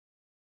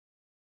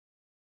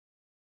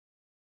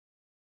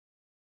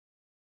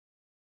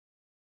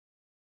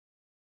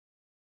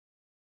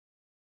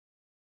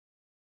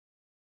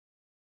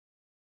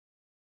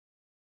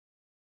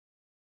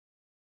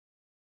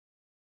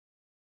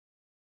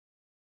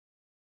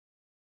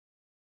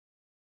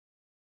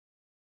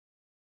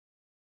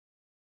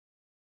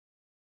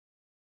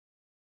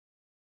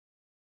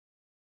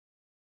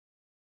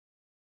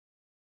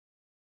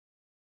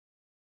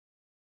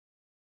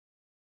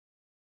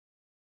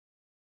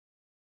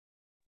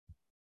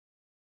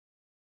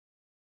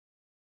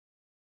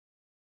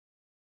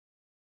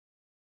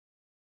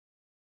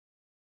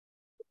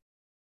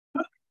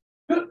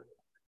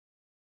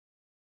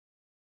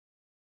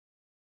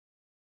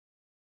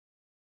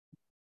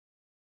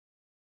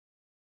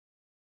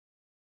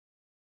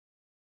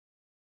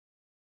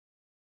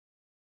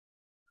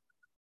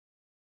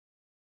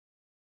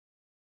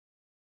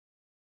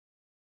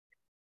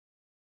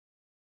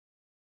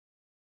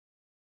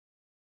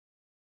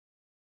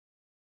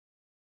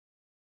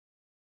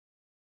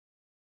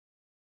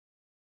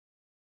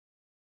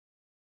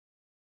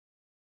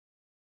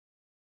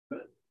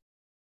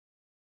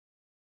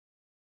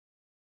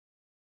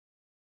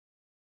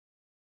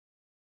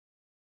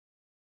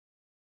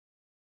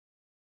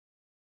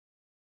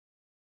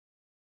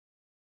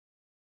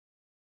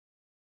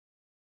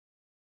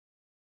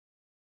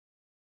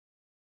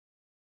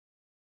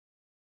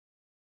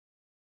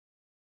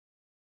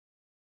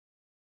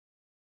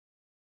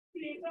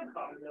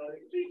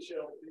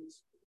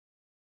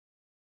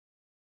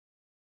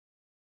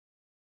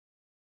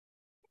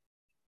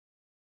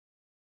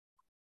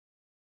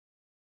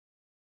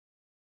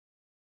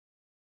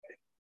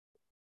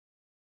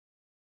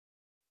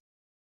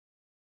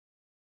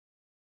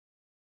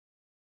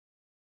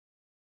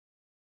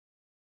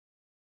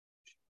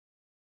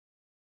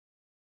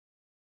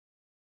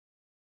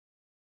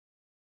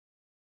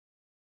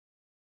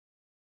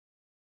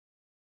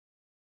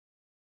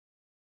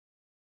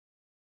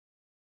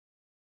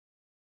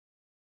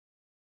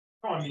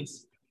Come on,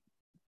 Mies.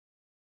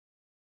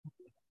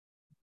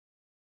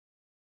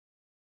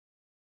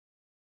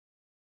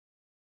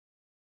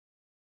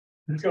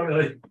 Let's go,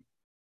 Billy.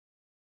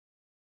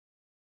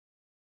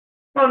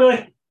 Come on,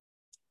 Billy.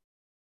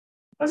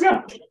 Let's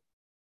go.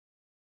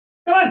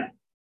 Come on.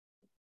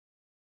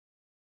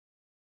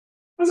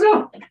 Let's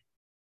go.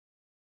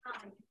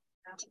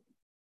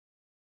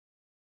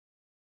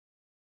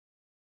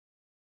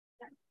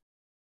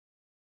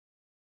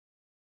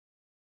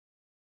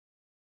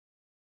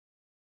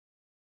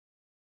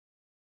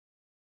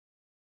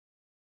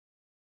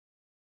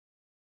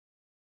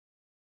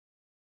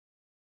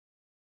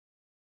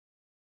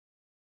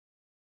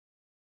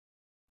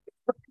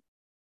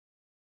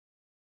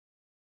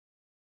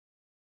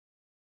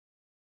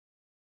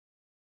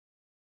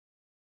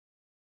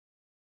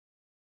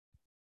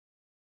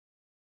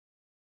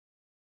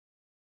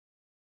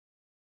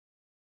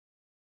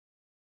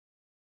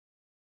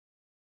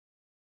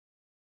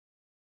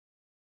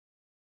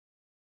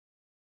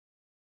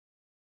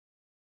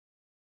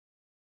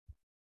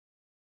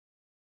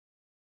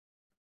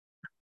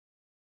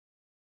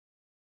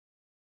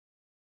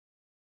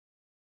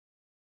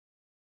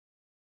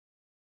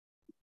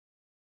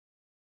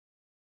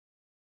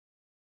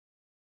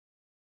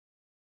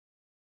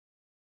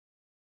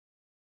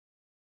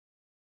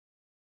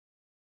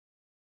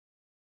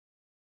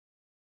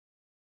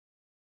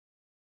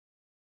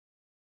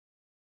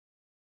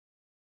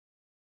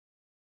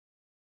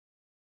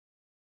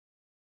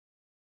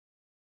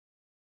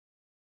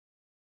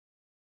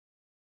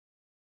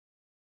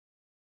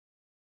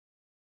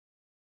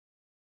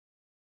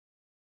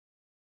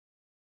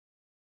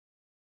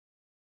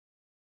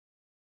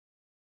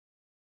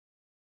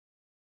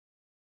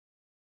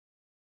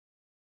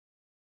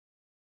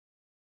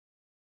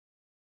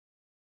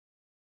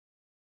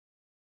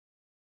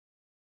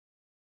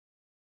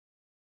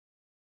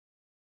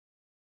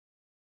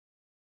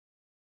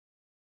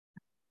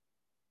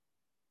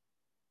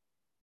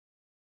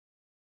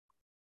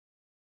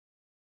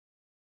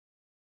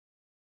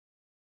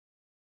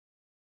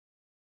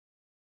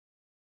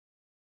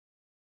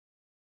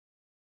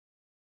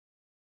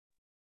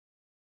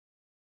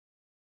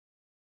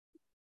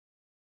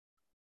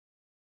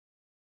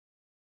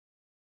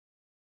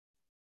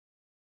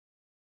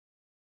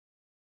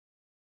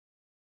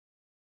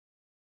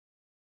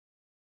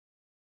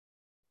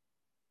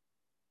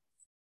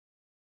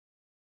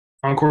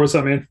 Ankoor, what's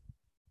up, man?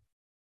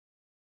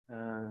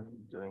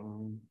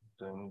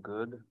 Doing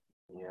good.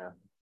 Yeah.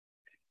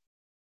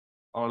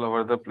 All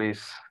over the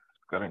place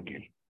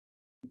currently.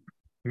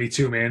 Me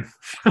too, man.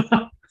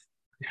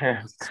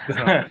 Yeah. It's been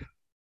a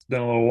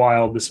little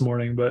wild this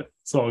morning, but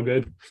it's all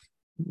good.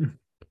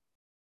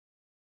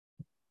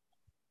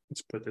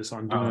 Let's put this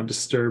on Do Not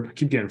Disturb. I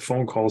keep getting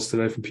phone calls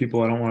today from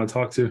people I don't want to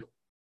talk to.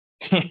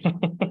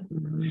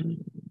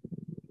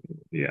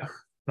 Yeah,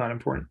 not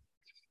important.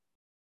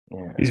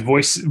 Yeah. These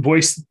voice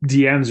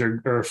DMs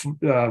or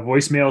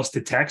voicemails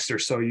to text are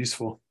so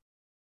useful.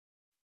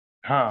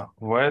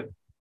 What?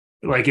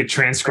 Like it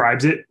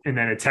transcribes it and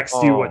then it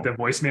texts you what the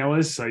voicemail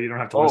is, so you don't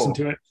have to listen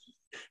to it.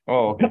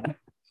 Oh, okay.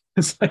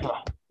 It's like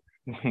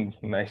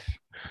Nice.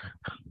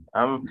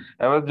 I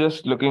was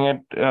just looking at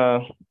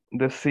the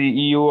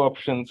CEO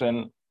options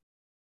and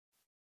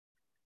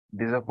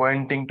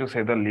disappointing to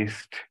say the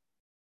least.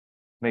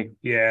 Like,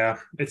 yeah,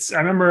 I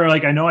remember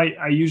like I know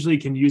I usually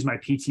can use my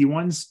PT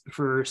ones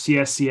for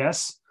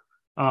CSCS,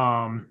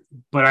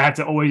 but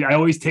I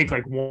always take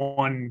like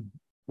one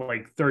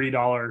like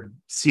 $30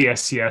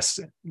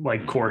 CSCS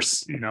like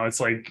course. You know, it's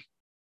like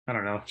I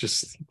don't know,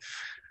 just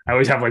I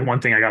always have like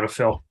one thing I got to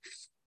fill.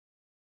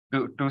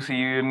 two CU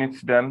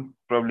units done.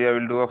 Probably I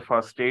will do a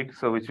first aid,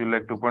 so which will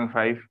like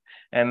 2.5.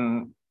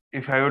 And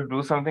if I would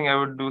do something, I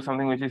would do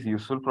something which is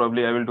useful.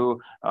 Probably I will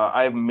do.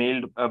 I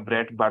mailed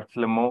Brett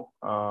Bartholomew.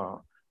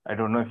 I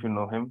don't know if you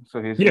know him.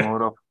 So he's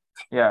more of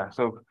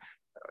So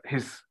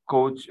his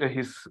coach,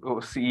 his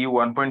CEO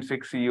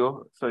 1.6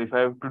 CEO. So if I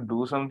have to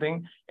do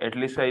something, at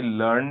least I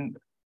learned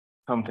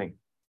something.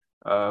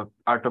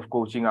 Art of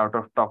coaching, art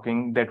of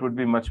talking. That would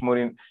be much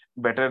more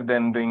better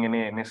than doing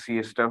any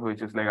NSCA stuff,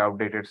 which is like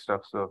outdated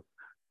stuff. So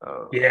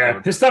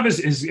his stuff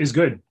is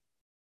good.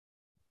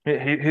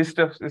 His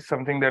stuff is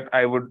something that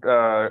I would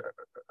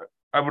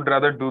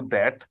rather do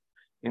that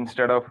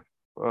instead of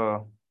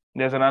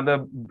there's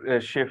another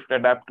shift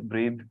adapt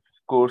breathe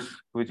course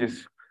which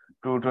is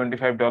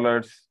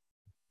 $225,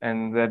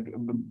 and that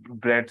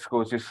Brett's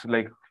course is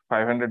like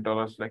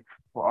 $500. Like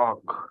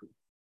fuck,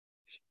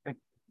 like,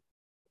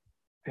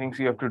 things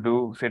you have to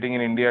do sitting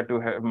in India to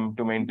have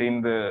to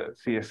maintain the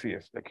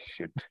CSCS. Like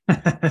shit,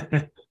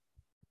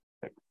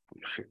 like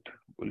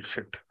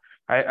bullshit.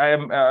 I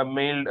am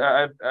mailed,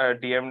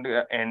 DM'd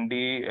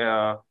Andy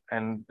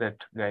and that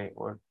guy,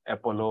 what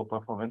Apollo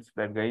Performance,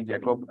 that guy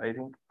Jacob, I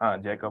think,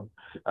 Jacob,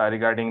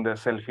 regarding the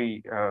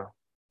selfie,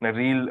 the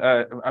real,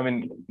 I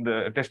mean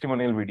the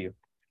testimonial video.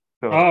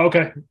 So Oh,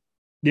 okay.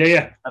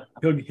 Yeah.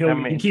 He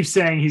I keeps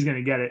saying he's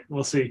gonna get it.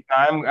 We'll see.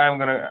 I'm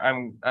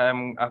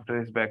after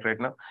his back right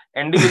now.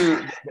 Andy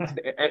will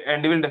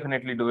Andy will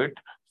definitely do it.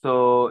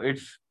 So it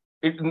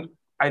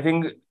I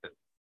think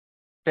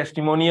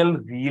testimonial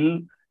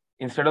reel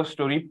instead of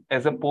story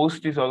as a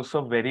post is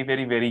also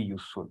very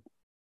useful.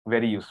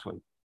 Very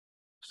useful.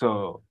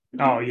 So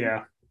Oh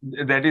yeah.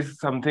 that is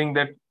something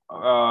that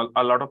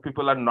a lot of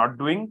people are not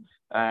doing,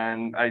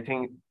 and I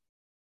think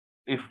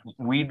if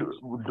we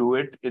do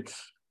it,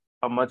 it's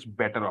a much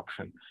better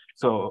option.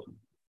 So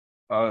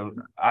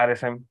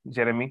RSM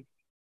Jeremy,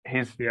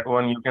 his Yeah.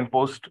 one you can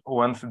post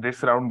once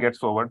this round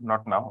gets over,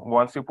 not now.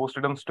 Once you post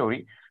it on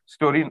story,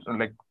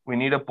 like we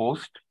need a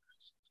post.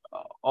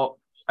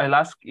 I'll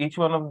ask each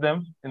one of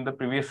them in the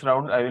previous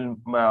round. I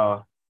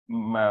will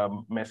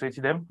message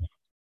them.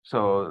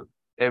 So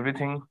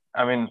everything.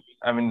 I mean,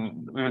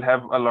 we will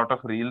have a lot of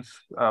reels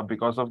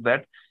because of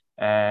that,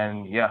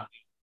 and yeah,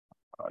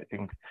 I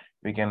think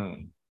we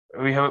can.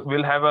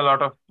 We'll have a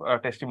lot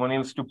of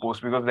testimonials to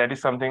post because that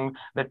is something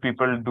that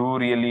people do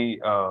really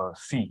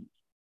see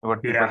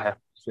what people Yeah. have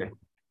to say,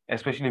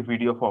 especially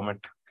video format.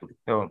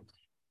 So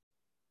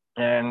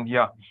and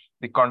yeah,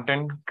 the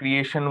content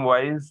creation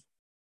wise,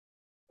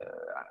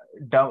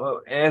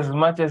 as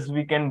much as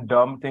we can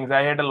dump things.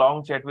 I had a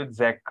long chat with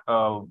Zach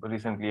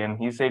recently, and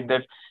he said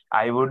that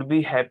I would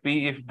be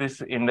happy if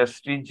this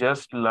industry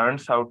just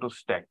learns how to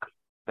stack.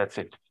 That's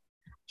it.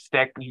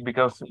 Stack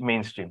becomes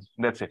mainstream.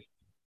 That's it.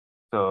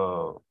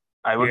 So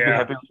I would be Yeah.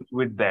 happy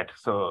with that.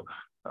 So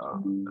uh,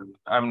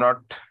 I'm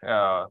not.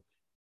 Uh,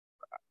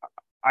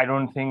 I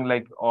don't think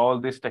like all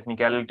this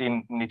technicality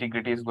and nitty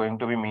gritty is going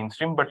to be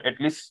mainstream, but at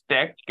least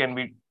stack can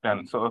be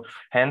done. So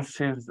hence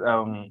his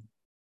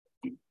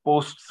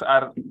posts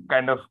are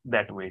kind of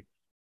that way,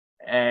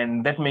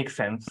 and that makes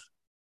sense.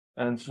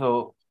 And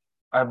so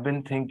I've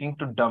been thinking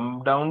to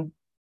dumb down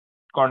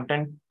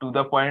content to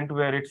the point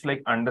where it's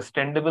like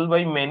understandable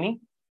by many,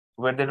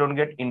 where they don't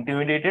get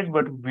intimidated,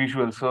 but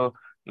visual. So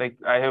like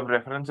I have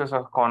references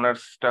of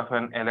Connor's stuff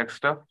and Alex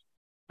stuff.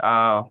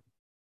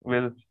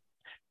 Will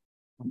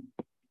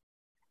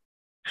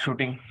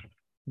shooting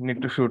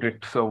need to shoot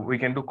it, so we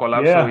can do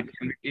collabs. So Yeah. it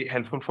can be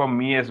helpful for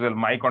me as well.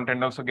 My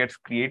content also gets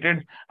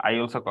created. I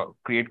also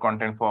create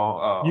content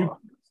for You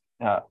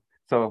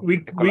so we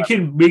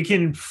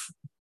can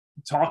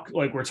talk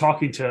like we're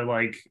talking to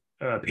like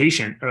a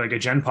patient or like a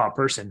Gen Pop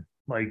person.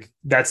 Like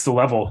that's the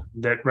level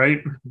that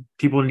right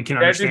people can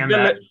that is understand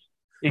the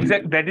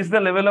that. that is the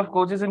level of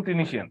coaches and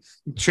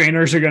clinicians.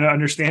 Trainers are going to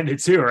understand it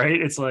too,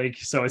 right? It's like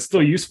so it's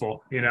still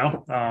useful, you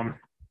know.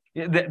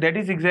 Yeah, that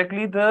is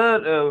exactly the.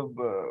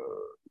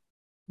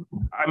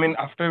 I mean,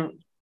 after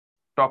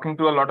talking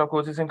to a lot of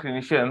coaches and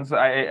clinicians,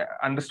 I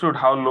understood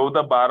how low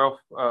the bar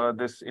of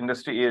this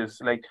industry is.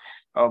 Like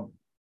uh,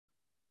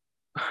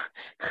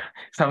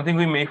 something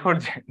we make for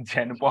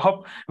Gen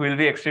Pop will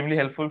be extremely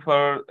helpful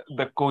for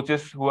the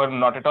coaches who are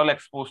not at all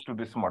exposed to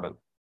this model.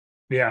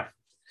 Yeah,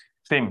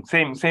 Same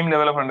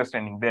level of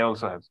understanding they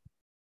also have.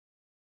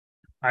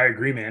 I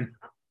agree, man.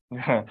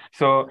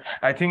 So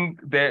I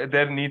think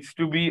there needs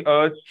to be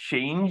a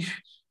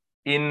change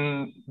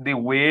in the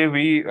way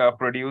we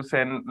produce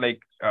and like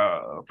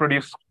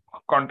produce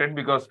content,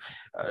 because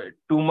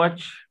too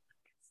much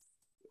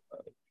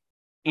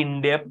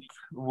in depth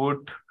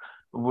would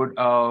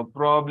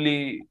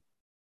probably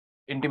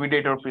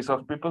intimidate or piss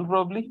off people,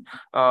 probably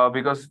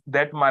because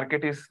that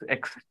market is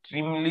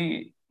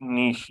extremely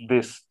niche,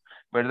 this,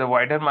 but the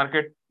wider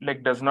market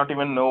like does not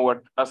even know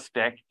what a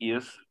stack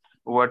is,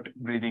 what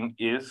breathing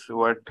is,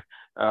 what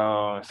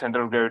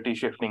center of gravity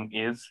shifting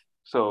is.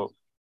 So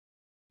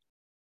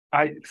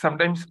I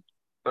sometimes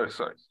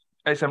sorry,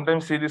 I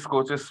sometimes see these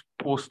coaches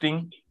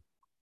posting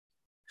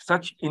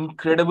such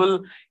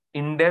incredible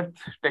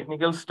in-depth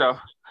technical stuff.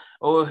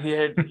 Oh, he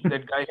had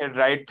that guy had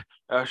right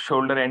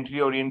shoulder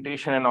entry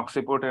orientation and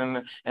occiput,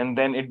 and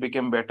then it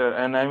became better.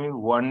 And I mean,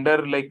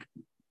 wonder like,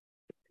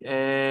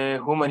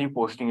 whom are you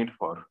posting it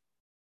for?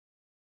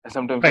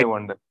 Sometimes I Right.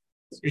 wonder.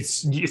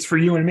 It's for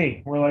you and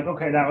me. We're like,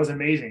 okay, that was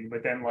amazing,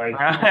 but then like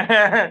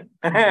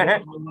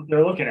what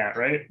they're looking at,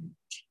 right?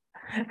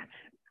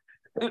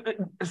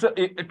 So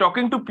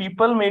talking to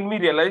people made me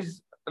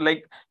realize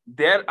like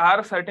there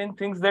are certain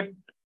things that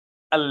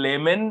a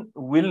layman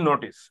will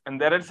notice,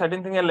 and there are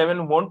certain things a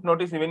layman won't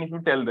notice even if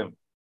you tell them.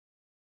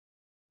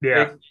 Yeah.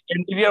 Like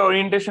anterior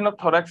orientation of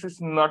thorax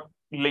is not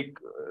like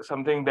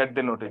something that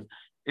they notice.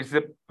 It's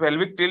the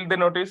pelvic tilt they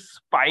notice,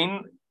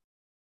 spine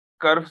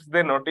curves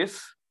they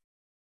notice.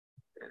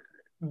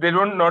 They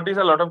don't notice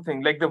a lot of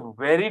things, like the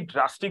very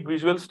drastic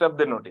visual stuff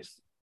they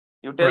notice.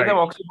 You tell them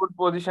Right. occiput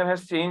position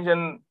has changed,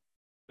 and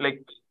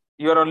like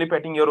you are only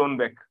patting your own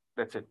back.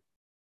 That's it.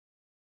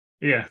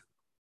 Yeah.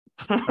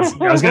 I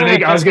was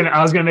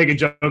gonna make a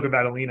joke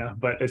about Alina,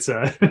 but it's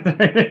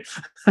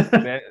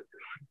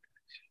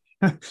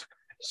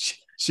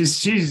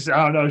she's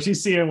I don't know,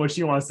 she's seeing what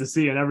she wants to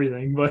see and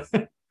everything, but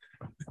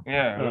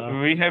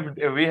yeah, we have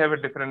a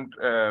different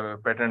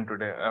pattern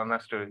today on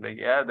our story. Like,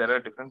 yeah, there are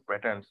different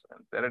patterns.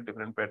 There are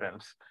different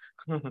patterns,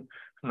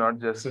 not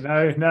just. So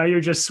now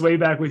you're just sway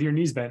back with your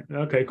knees bent.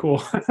 Okay,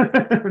 cool.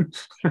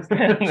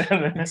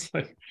 It's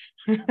like,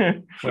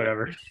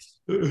 whatever.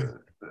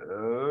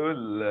 So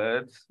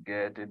let's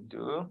get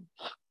into.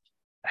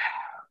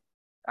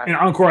 And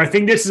Ankoor, I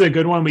think this is a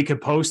good one we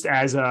could post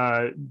as in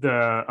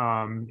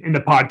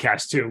the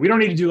podcast too. We don't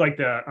need to do like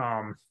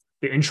the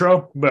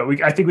intro,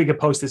 but I think we could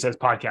post this as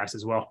podcast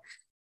as well.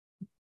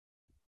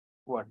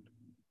 What?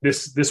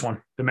 This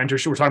one, the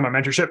mentorship. We're talking about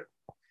mentorship.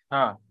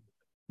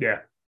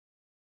 Yeah.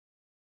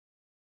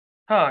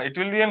 It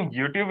will be on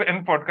YouTube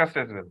and podcast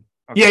as well.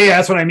 Okay. Yeah,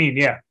 that's what I mean.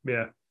 Yeah.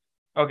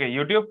 Okay,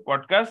 YouTube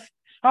podcast.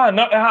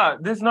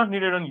 This is not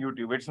needed on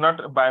YouTube. It's not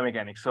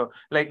biomechanics. So,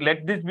 like,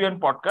 let this be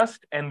on podcast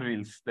and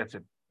reels. That's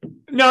it.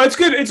 No, it's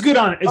good. It's good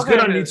on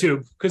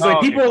YouTube because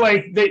like people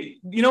like they,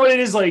 you know what it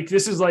is like.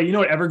 This is like, you know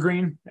what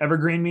evergreen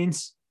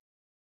means.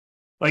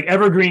 Like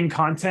evergreen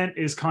content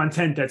is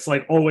content that's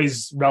like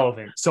always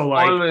relevant. So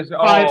like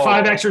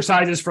five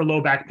exercises for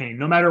low back pain,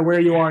 no matter where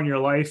you are in your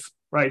life.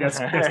 Right. That's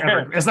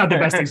not the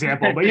best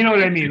example, but you know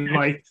what I mean.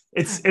 Like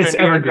it's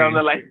evergreen. Down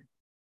the line.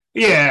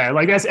 Yeah,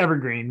 like that's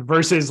evergreen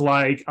versus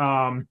like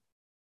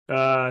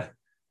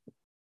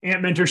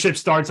Amp mentorship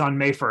starts on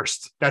May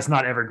 1st. That's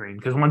not evergreen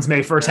because once May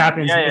 1st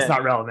happens, it's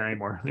not relevant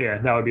anymore. Yeah,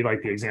 that would be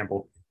like the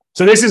example.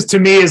 So this is, to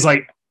me, is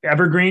like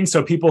evergreen.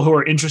 So people who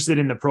are interested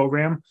in the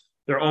program,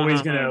 they're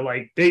always gonna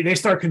like they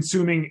start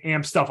consuming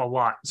Amp stuff a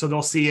lot. So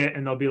they'll see it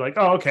and they'll be like,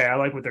 oh, okay, I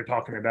like what they're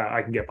talking about.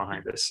 I can get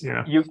behind this. You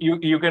know,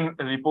 you can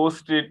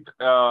repost it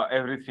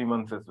every 3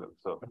 months as well.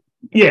 So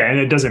yeah, and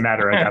it doesn't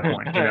matter at that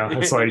point. You know,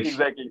 it's like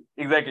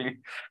exactly.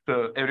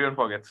 So everyone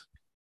forgets.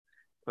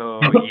 So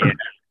yeah,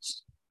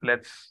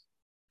 let's.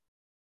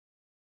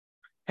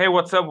 Hey,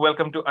 what's up?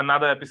 Welcome to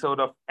another episode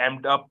of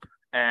Amped Up.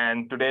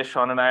 And today,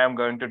 Shaun and I am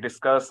going to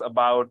discuss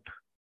about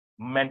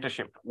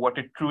mentorship, what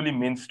it truly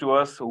means to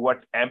us,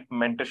 what Amp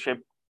mentorship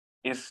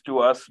is to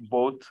us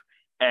both,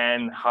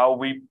 and how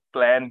we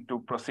plan to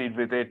proceed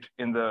with it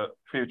in the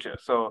future.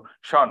 So,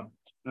 Shaun,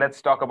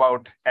 let's talk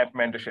about Amp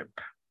mentorship.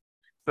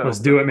 So let's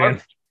do it,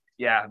 man.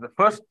 Yeah, the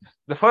first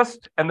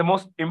and the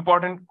most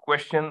important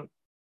question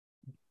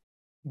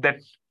that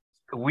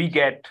we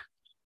get,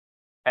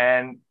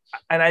 and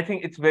I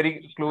think it's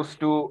very close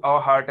to our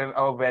heart and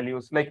our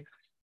values, like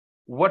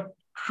what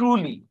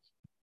truly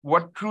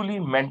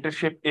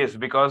mentorship is,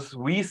 because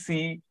we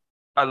see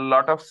a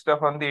lot of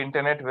stuff on the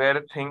internet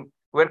where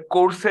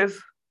courses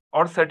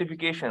or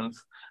certifications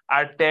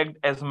are tagged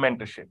as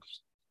mentorships.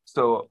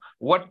 So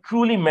what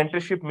truly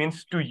mentorship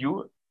means to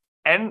you,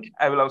 and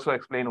I will also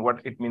explain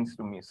what it means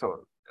to me.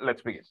 So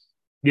let's begin.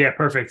 Yeah,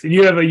 perfect. And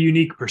you have a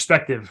unique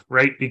perspective,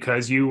 right?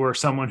 Because you were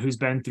someone who's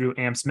been through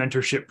AMP's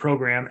mentorship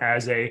program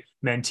as a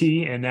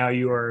mentee, and now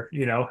you are,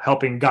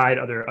 helping guide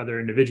other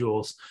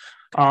individuals.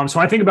 So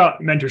I think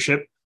about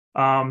mentorship.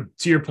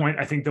 To your point,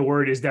 I think the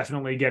word is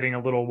definitely getting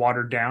a little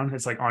watered down.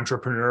 It's like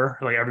entrepreneur,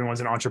 like everyone's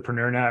an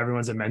entrepreneur now,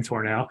 everyone's a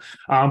mentor now.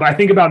 But I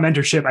think about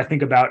mentorship, I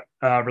think about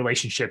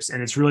relationships,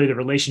 and it's really the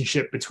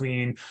relationship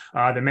between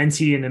the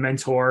mentee and the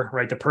mentor,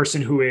 right? The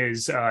person who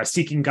is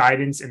seeking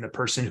guidance and the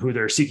person who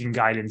they're seeking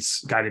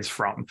guidance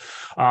from.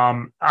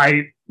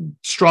 I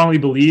strongly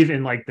believe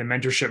in like the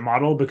mentorship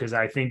model because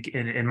I think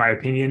in my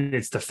opinion,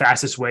 it's the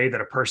fastest way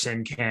that a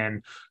person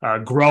can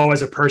grow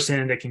as a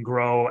person, that can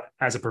grow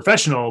as a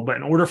professional. But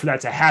in order for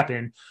that to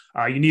happen,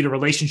 you need a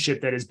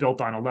relationship that is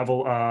built on a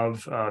level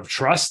of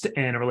trust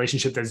and a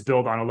relationship that's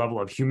built on a level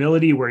of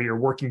humility where you're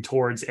working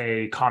towards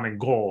a common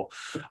goal.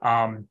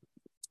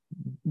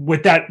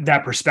 With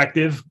that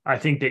perspective, I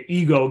think that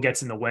ego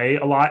gets in the way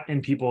a lot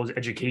in people's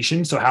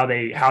education. So how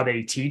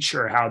they teach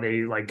or how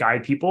they like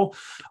guide people.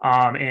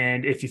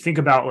 And if you think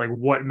about like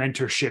what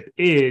mentorship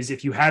is,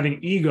 if you have an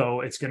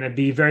ego, it's going to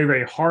be very,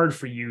 very hard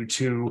for you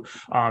to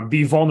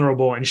be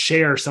vulnerable and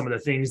share some of the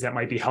things that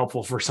might be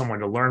helpful for someone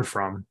to learn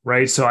from.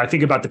 Right. So I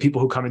think about the people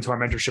who come into our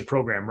mentorship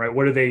program, right?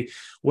 What are they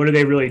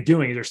really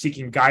doing? They're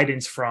seeking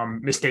guidance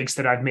from mistakes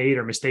that I've made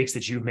or mistakes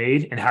that you've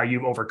made and how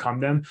you've overcome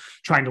them,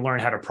 trying to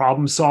learn how to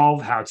problem solve,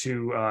 how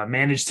to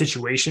manage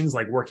situations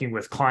like working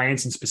with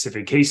clients in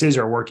specific cases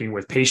or working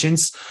with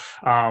patients,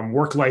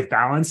 work-life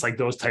balance, like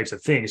those types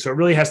of things. So it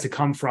really has to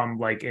come from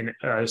like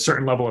a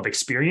certain level of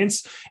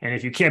experience. And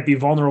if you can't be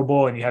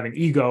vulnerable and you have an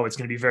ego, it's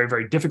going to be very,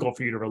 very difficult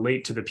for you to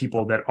relate to the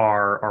people that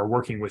are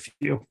working with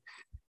you.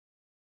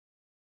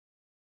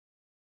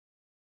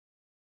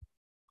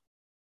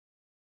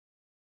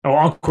 Oh,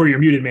 Ankoor, you're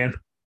muted, man.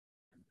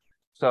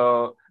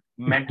 So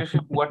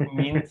mentorship,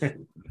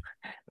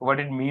 what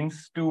it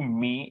means to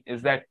me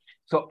is that,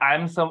 so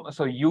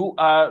you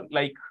are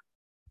like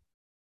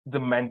the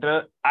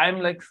mentor. I'm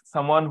like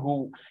someone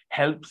who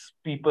helps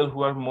people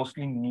who are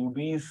mostly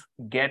newbies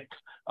get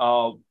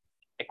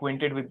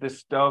acquainted with this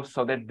stuff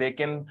so that they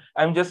can,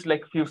 I'm just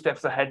like few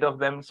steps ahead of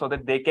them so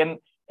that they can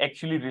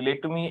actually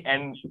relate to me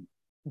and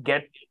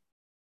get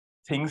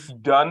things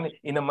done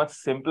in a much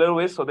simpler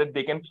way so that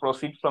they can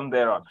proceed from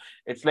there on.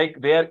 It's like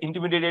they are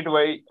intimidated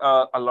by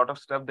a lot of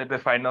stuff that they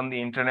find on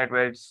the internet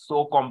where it's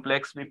so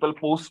complex. People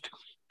post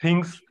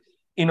things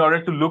in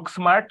order to look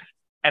smart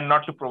and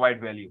not to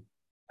provide value.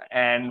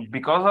 And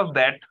because of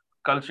that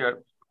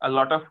culture, a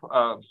lot of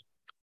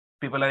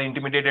people are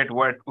intimidated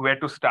where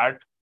to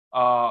start,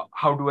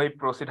 how do I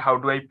proceed, how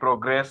do I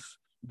progress.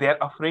 They're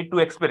afraid to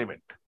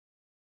experiment,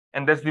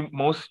 and that's the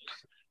most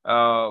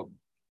uh,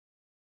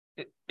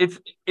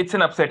 it's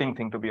an upsetting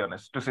thing, to be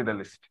honest, to say the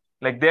least.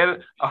 Like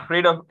they're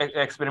afraid of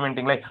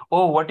experimenting, like,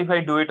 oh, what if I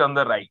do it on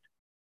the right?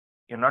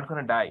 You're not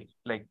going to die.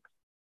 Like,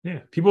 yeah,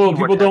 people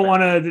don't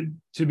want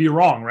to be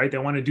wrong, right? They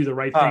want to do the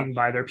right thing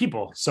by their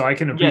people. So I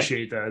can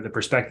appreciate the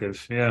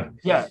perspective.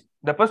 Yeah,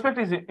 the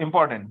perspective is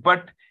important,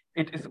 but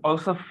it is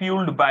also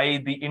fueled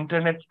by the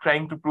internet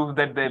trying to prove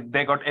that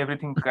they got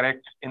everything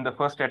correct in the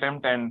first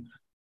attempt,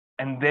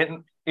 and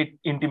then it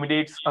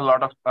intimidates a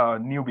lot of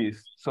newbies.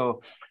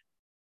 So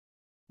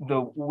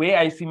the way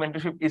I see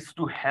mentorship is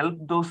to help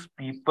those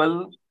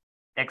people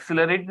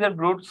accelerate their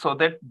growth so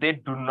that they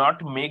do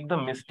not make the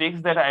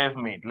mistakes that I have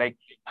made. Like,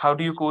 how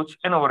do you coach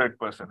an overweight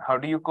person? How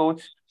do you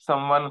coach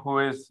someone who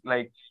is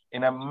like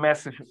in a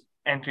massive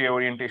entry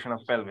orientation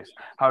of pelvis?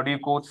 How do you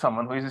coach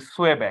someone who is a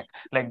sway back?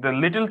 Like the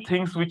little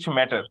things which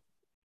matter.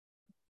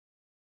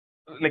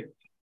 Like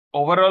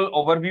overall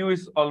overview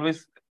is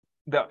always,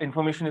 the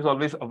information is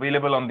always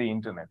available on the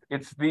internet.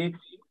 It's the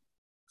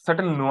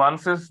certain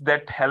nuances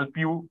that help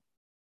you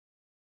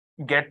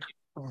get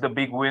the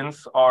big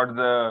wins or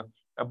the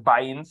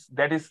buy-ins.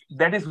 That is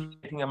what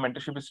I think a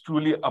mentorship is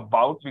truly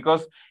about,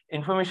 because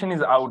information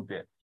is out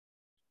there.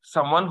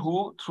 Someone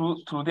who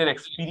through their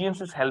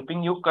experience is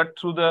helping you cut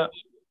through the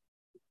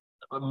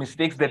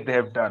mistakes that they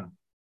have done.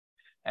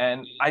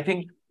 And I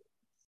think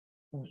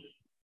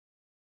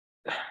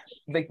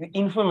like the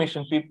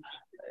information, people,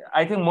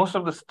 I think most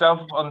of the stuff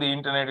on the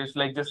internet is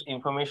like just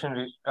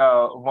information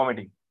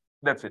vomiting.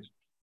 That's it.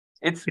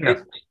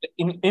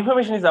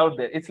 Information is out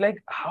there. It's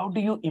like, how do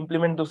you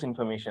implement those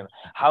information?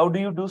 How do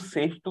you do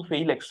safe to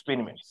fail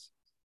experiments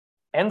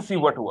and see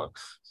what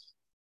works?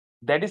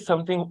 That is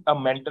something a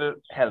mentor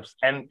helps.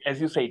 And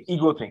as you say,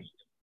 ego thing.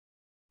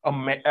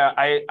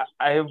 I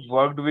have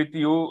worked with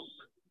you.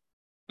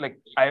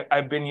 Like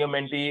I've been your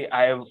mentee.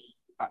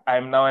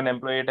 I'm now an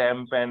employee at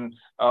AMP, and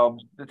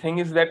the thing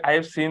is that I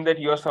have seen that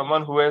you are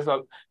someone who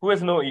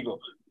has no ego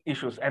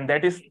issues, and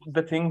that is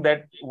the thing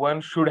that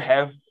one should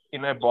have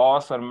in a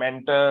boss or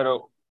mentor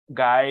or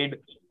guide,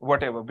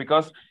 whatever,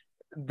 because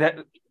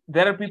there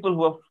are people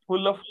who are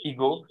full of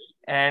ego,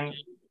 and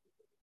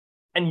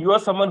you are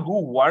someone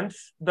who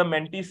wants the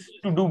mentees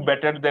to do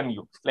better than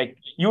you. Like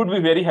you would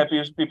be very happy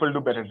if people do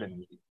better than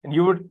you, and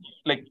you would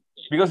like,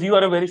 because you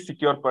are a very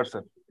secure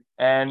person,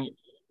 and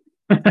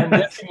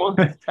that's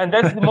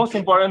the most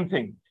important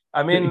thing.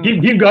 I mean,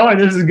 keep going.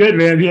 This is good,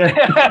 man. Yeah.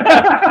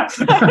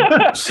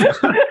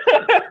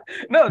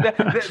 No,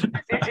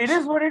 it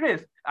is what it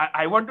is.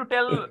 I want to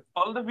tell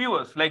all the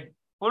viewers, like,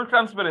 full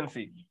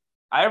transparency.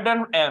 I have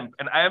done AMP,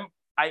 and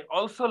I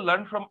also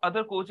learned from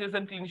other coaches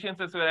and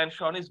clinicians as well. And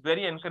Shaun is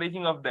very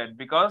encouraging of that,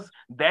 because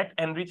that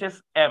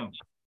enriches AMP.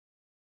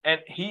 And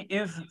he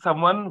is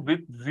someone with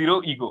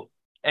zero ego,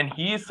 and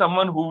he is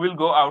someone who will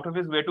go out of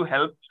his way to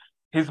help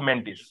his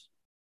mentees.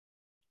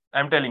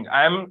 I'm telling,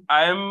 I'm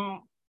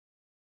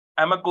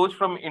a coach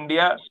from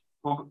India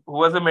who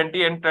was a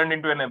mentee and turned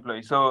into an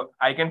employee. So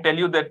I can tell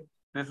you that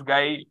this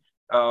guy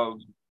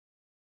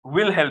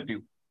will help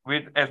you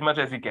with as much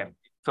as he can.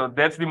 So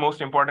that's the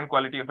most important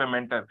quality of a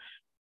mentor.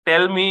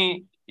 Tell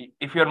me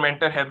if your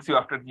mentor helps you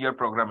after your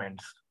program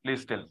ends.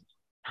 Please tell.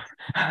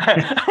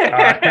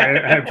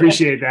 I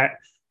appreciate that.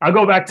 I'll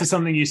go back to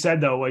something you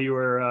said though, while you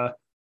were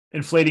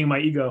inflating my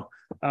ego.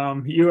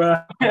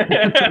 The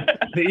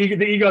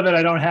ego that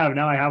I don't have,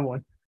 now I have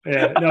one.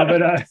 Yeah, no,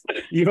 but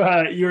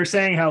you were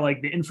saying how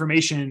like the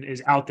information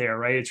is out there,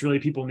 right? It's really,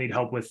 people need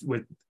help with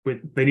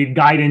they need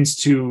guidance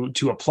to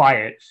apply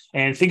it.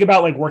 And think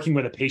about like working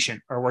with a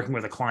patient or working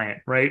with a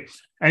client, right?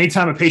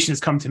 Anytime a patient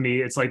has come to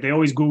me, it's like they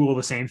always Google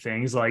the same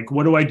things. Like,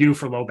 what do I do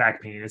for low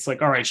back pain? It's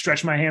like, all right,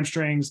 stretch my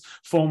hamstrings,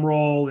 foam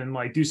roll, and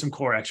like do some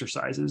core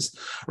exercises,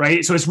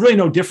 right? So it's really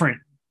no different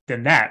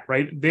than that,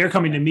 right? They're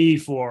coming to me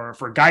for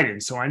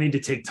guidance. So I need to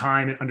take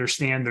time and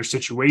understand their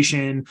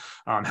situation,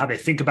 how they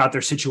think about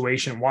their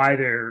situation, why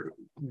they're,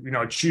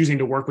 choosing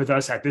to work with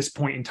us at this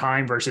point in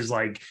time versus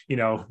like, they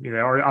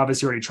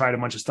obviously already tried a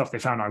bunch of stuff they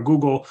found on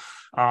Google,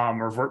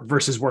 or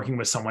versus working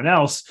with someone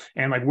else,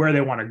 and like where they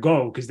want to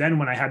go. Because then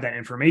when I have that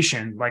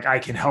information, like I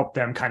can help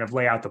them kind of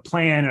lay out the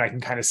plan, and I can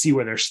kind of see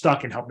where they're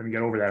stuck and help them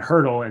get over that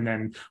hurdle. And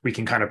then we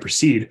can kind of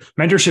proceed.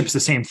 Mentorship is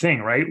the same thing,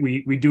 right?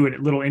 We do a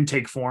little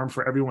intake form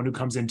for everyone who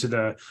comes into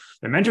the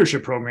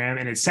mentorship program.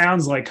 And it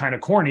sounds like kind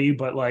of corny,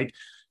 but like,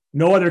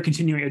 no other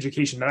continuing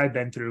education that I've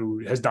been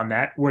through has done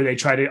that, where they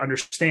try to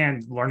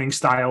understand learning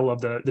style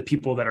of the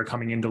people that are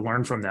coming in to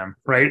learn from them,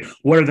 right?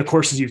 What are the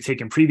courses you've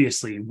taken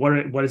previously?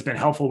 What has been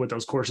helpful with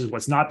those courses?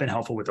 What's not been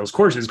helpful with those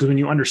courses? Because when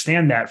you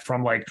understand that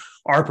from like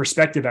our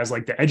perspective as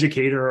like the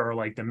educator or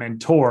like the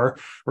mentor,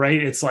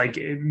 right? It's like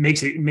it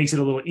makes it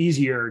a little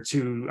easier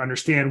to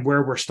understand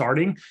where we're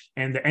starting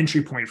and the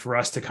entry point for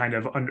us to kind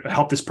of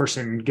help this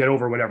person get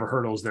over whatever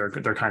hurdles they're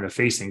kind of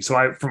facing.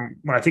 So from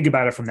when I think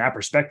about it from that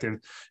perspective,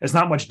 it's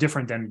not much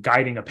different than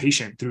guiding a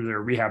patient through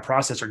their rehab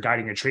process or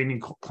guiding a training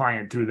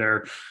client through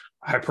their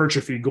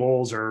hypertrophy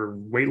goals or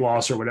weight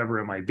loss or whatever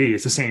it might be.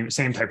 It's the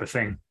same type of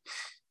thing.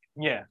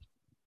 Yeah,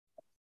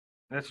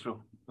 that's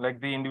true. Like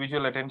the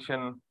individual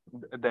attention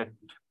that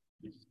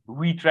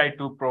we try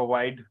to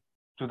provide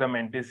to the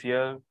mentees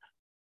here,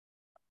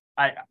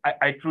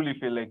 I truly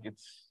feel like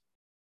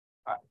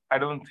I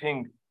don't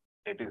think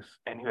it is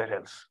anywhere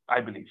else,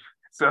 I believe.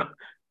 So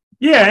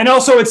yeah, and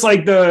also it's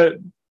like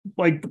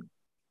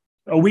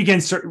a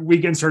weekend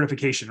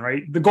certification,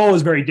 right? The goal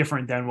is very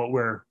different than what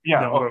we're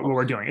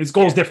doing. Its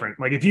goal is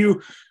different. Like if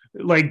you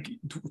like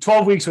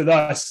 12 weeks with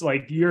us,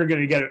 like you're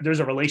going to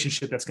there's a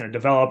relationship that's going to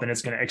develop and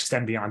it's going to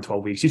extend beyond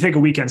 12 weeks. You take a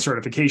weekend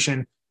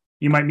certification,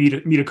 you might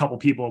meet a couple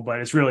people,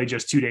 but it's really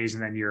just 2 days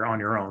and then you're on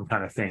your own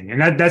kind of thing.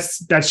 And that's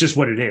just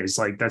what it is.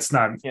 Like that's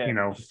not,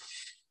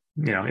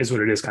 is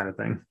what it is kind of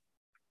thing.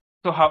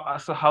 So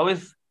how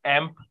is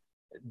AMP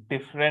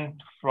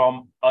different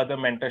from other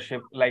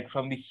mentorship, like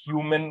from the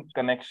human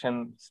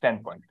connection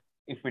standpoint,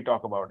 if we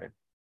talk about it?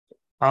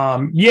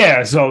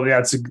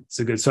 It's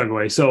a good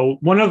segue. So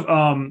one of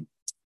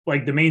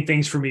like the main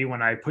things for me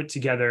when I put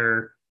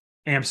together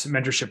AMP's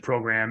mentorship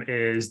program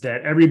is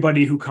that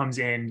everybody who comes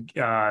in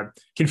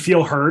can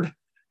feel heard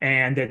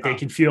and that they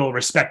can feel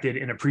respected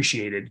and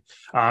appreciated.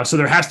 So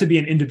there has to be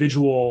an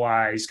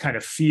individualized kind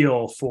of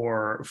feel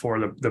for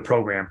the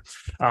program.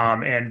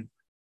 And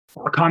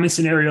a common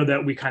scenario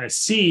that we kind of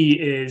see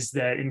is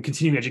that in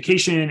continuing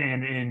education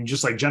and in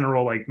just like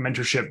general like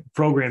mentorship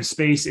program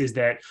space is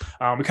that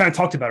we kind of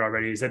talked about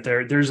already is that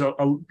there's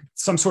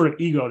some sort of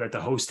ego that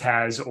the host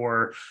has,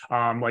 or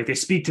like they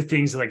speak to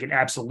things like in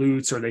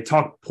absolutes, or they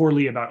talk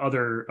poorly about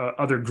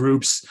other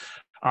groups.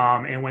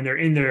 And when they're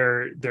in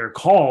their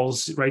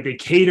calls, right, they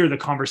cater the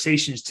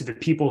conversations to the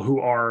people who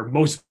are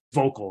most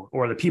vocal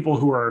or the people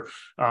who are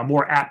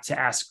more apt to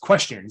ask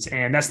questions.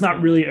 And that's not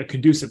really a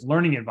conducive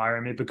learning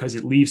environment because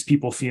it leaves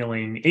people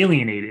feeling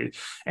alienated.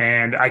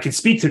 And I can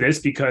speak to this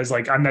because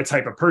like I'm that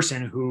type of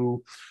person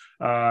who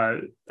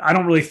I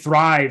don't really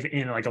thrive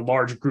in like a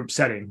large group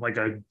setting, like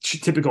a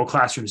typical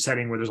classroom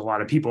setting where there's a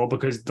lot of people,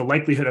 because the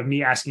likelihood of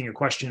me asking a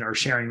question or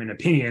sharing an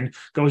opinion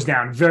goes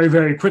down very,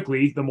 very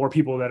quickly the more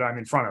people that I'm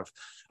in front of.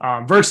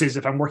 Versus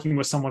if I'm working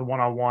with someone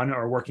one-on-one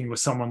or working with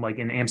someone like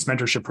an AMP's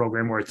mentorship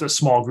program where it's a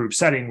small group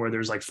setting where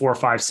there's like 4,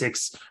 5,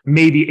 6,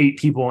 maybe 8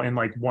 people in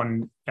like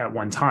at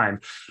one time.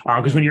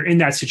 Because when you're in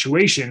that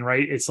situation,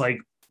 right, it's like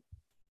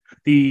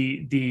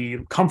the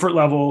comfort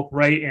level,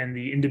 right, and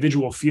the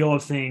individual feel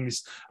of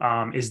things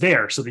is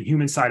there. So the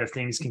human side of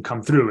things can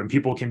come through and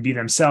people can be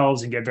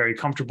themselves and get very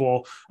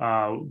comfortable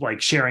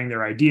like sharing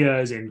their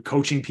ideas and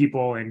coaching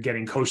people and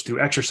getting coached through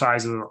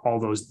exercises, all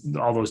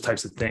those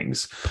types of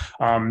things.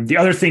 The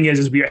other thing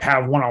is we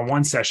have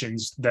one-on-one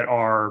sessions that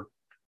are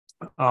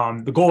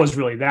the goal is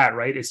really that,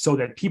 right? It's so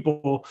that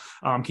people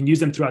can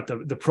use them throughout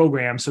the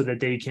program so that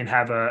they can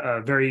have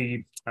a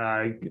very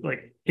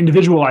like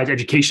individualized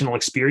educational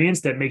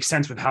experience that makes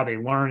sense with how they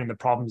learn and the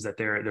problems that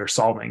they're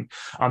solving.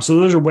 So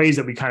those are ways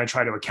that we kind of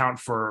try to account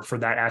for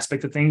that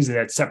aspect of things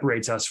that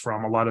separates us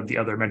from a lot of the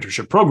other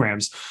mentorship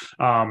programs.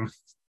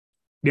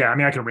 Yeah, I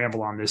mean, I could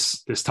ramble on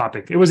this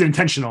topic. It was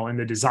intentional in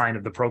the design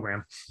of the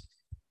program.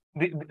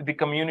 The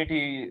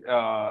community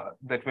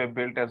that we've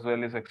built as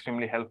well is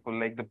extremely helpful.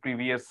 Like the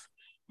previous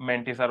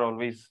mentees are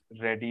always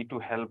ready to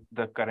help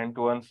the current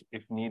ones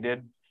if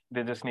needed.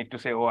 They just need to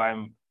say, oh,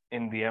 I'm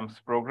in the AMP's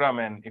program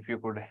and if you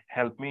could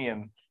help me,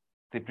 and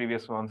the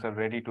previous ones are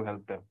ready to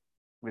help them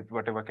with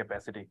whatever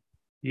capacity.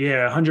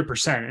 Yeah,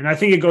 100%. And I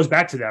think it goes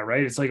back to that,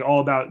 right? It's like all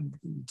about,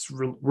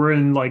 we're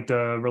in like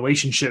the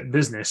relationship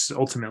business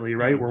ultimately,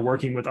 right? We're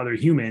working with other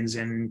humans.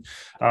 And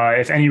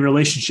if any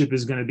relationship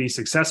is going to be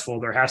successful,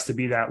 there has to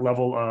be that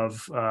level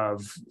of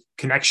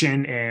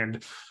connection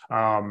and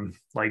I'll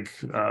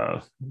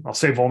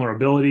say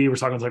vulnerability. We're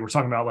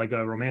talking about like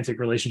a romantic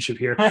relationship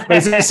here, but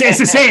it's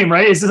the same,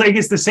 right?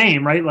 It's the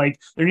same, right? Like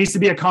there needs to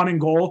be a common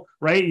goal,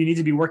 right? You need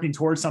to be working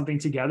towards something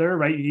together,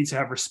 right? You need to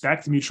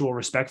have mutual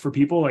respect for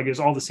people. Like it's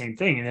all the same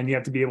thing. And then you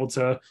have to be able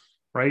to,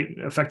 right,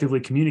 effectively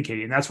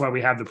communicate. And that's why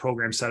we have the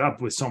program set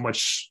up with so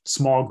much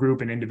small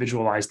group and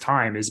individualized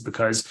time, is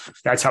because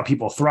that's how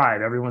people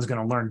thrive. Everyone's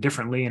going to learn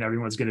differently and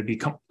everyone's going to be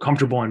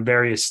comfortable in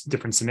various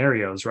different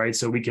scenarios, right?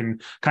 So we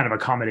can kind of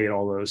accommodate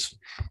all those.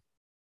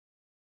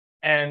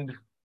 And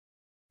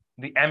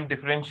the AMP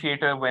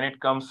differentiator when it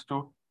comes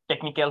to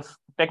technical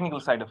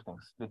side of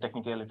things, the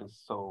technicalities.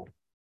 So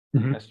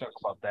let's talk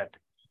about that.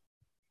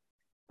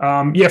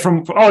 Yeah,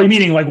 you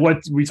meaning like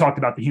what we talked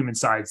about the human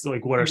sides,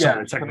 like what are some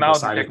of the technical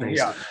side of things?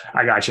 Yeah.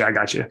 I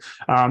got you.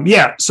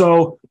 Yeah.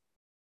 So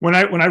when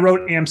I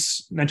wrote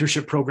AMP's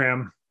mentorship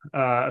program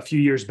a few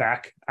years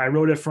back, I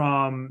wrote it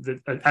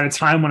at a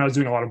time when I was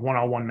doing a lot of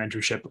one-on-one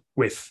mentorship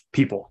with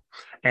people.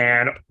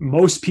 And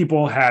most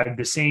people had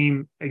the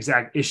same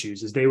exact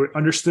issues as they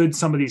understood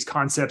some of these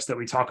concepts that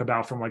we talk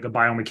about from like a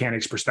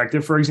biomechanics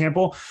perspective, for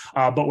example.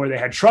 But where they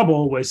had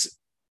trouble was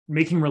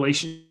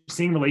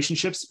seeing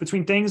relationships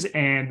between things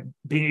and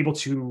being able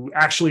to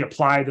actually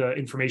apply the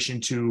information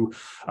to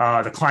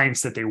the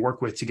clients that they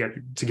work with to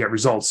get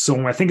results. So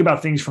when I think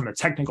about things from a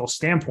technical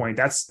standpoint,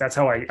 that's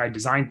how I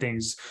designed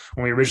things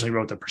when we originally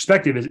wrote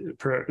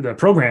the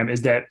program,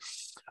 is that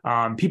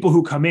people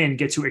who come in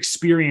get to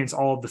experience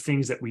all of the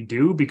things that we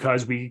do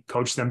because we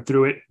coach them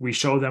through it. We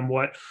show them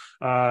what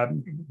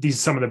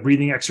some of the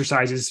breathing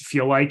exercises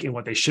feel like and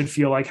what they should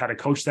feel like, how to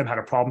coach them, how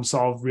to problem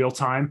solve real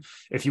time.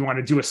 If you want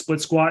to do a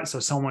split squat, so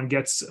someone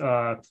gets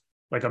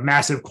like a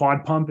massive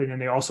quad pump and then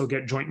they also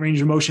get joint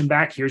range of motion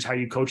back, here's how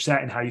you coach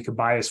that and how you could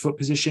bias foot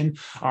position.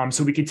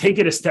 So we could take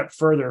it a step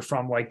further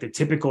from like the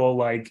typical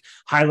like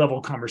high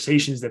level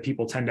conversations that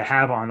people tend to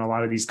have on a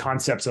lot of these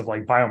concepts of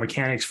like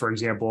biomechanics, for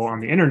example,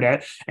 on the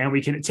internet. And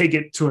we can take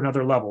it to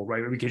another level,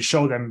 right? We can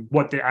show them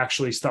what the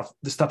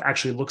stuff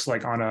actually looks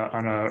like on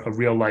a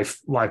real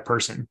live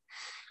person.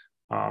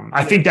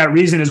 I think that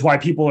reason is why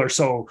people are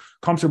so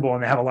comfortable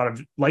and they have a lot of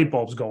light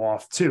bulbs go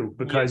off too,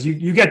 because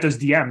you get those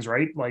DMs,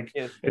 right? Like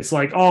it's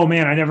like, oh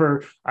man,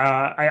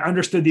 I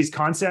understood these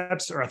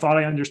concepts, or I thought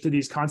I understood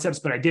these concepts,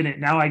 but I didn't.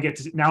 Now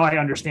I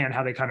understand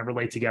how they kind of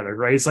relate together,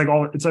 right? It's like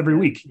it's every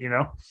week, you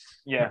know?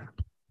 Yeah.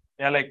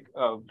 Like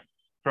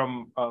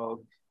from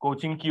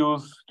coaching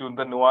cues to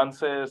the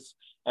nuances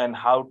and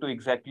how to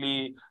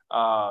exactly,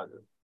 the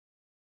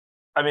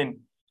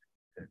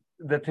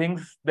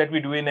things that we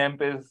do in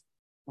AMP is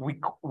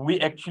we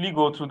actually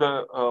go through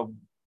the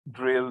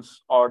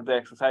drills or the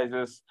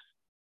exercises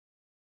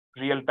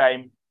real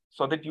time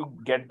so that you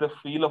get the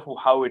feel of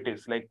how it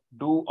is. Like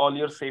do all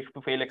your safe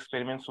to fail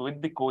experiments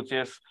with the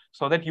coaches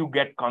so that you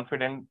get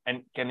confident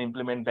and can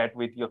implement that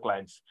with your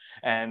clients.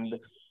 And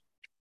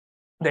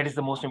that is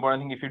the most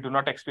important thing. If you do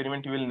not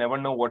experiment, you will never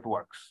know what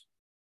works.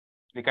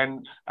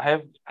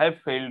 I have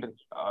failed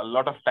a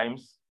lot of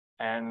times,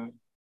 and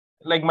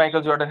like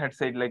Michael Jordan had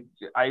said, like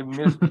I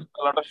missed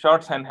a lot of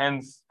shots and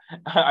hence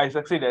I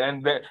succeeded.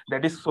 And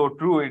that is so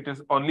true. It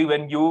is only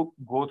when you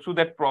go through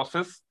that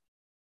process,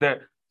 the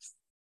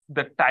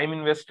time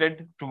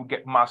invested to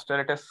get master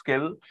at a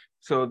skill.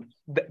 So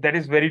that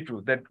is very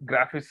true. That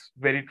graph is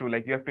very true.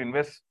 Like you have to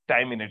invest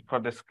time in it for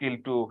the skill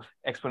to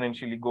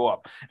exponentially go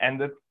up. And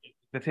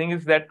the thing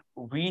is that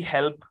we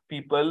help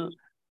people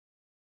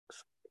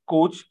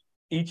coach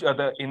each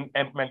other in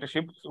AMP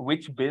mentorship,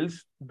 which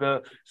builds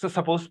so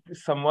suppose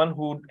someone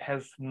who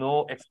has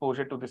no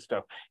exposure to this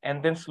stuff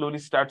and then slowly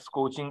starts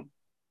coaching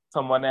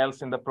someone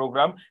else in the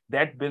program,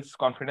 that builds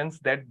confidence,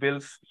 that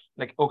builds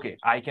like, okay,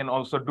 I can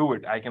also do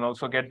it. I can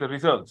also get the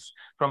results.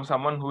 From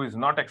someone who is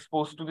not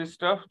exposed to this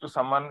stuff to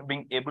someone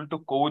being able to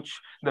coach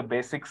the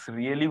basics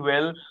really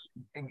well,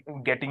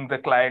 getting the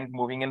client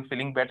moving and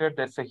feeling better,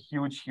 that's a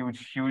huge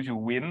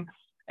win.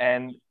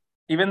 And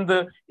even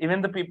the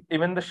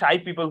shy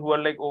people who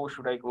are like, oh,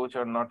 should I coach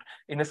or not,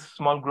 in a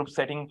small group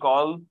setting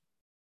call,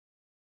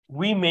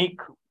 we make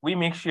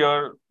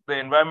sure the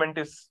environment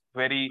is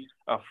very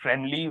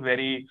friendly,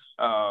 very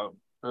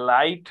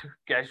light,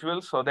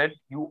 casual, so that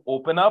you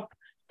open up.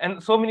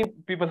 And so many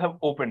people have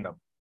opened up.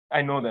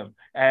 I know them.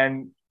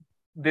 And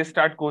they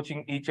start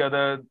coaching each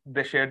other.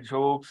 They share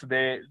jokes.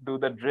 They do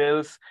the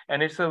drills.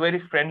 And it's a very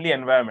friendly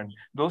environment.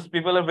 Those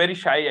people are very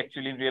shy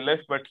actually in real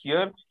life. But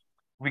here,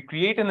 we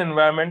create an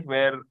environment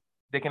where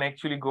they can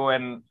actually go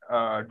and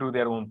do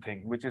their own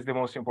thing, which is the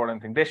most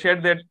important thing. They share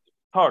their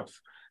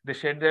thoughts. They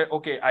share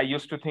okay, I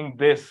used to think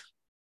this.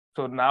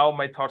 So now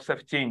my thoughts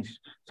have changed.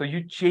 So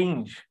you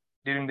change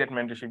during that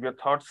mentorship. Your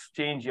thoughts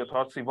change, your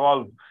thoughts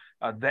evolve.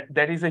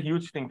 That is a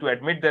huge thing to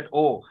admit that,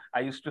 oh,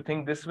 I used to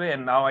think this way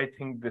and now I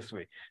think this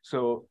way.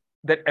 So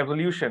that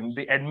evolution,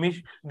 the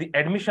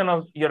admission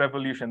of your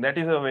evolution, that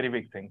is a very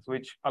big thing,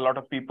 which a lot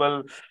of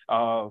people,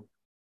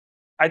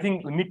 I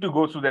think, need to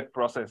go through that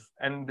process.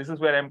 And this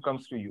is where AMP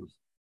comes to use.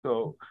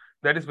 So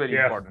that is very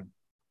important.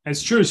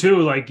 It's true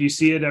too. Like you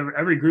see it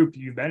every group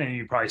you've been in,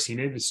 you've probably seen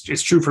it.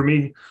 It's true for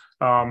me.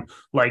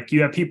 Like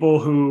you have people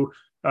who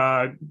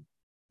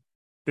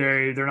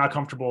they're not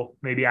comfortable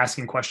maybe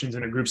asking questions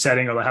in a group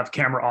setting, or they'll have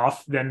camera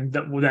off. Then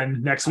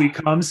next week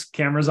comes,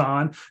 camera's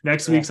on.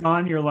 Next week's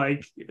on. You're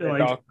like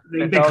they'll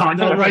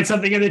write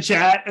something in the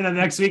chat, and then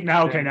next week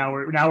now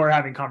we're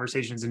having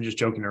conversations and just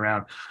joking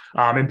around.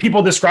 And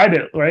people describe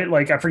it, right?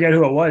 Like I forget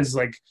who it was.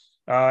 Like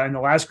in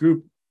the last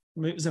group,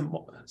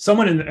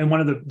 someone in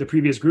one of the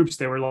previous groups,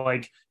 they were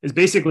like, it's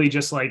basically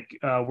just like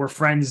we're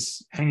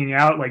friends hanging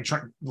out, like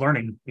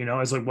learning,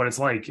 is like what it's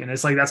like. And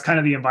it's like, that's kind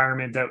of the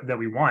environment that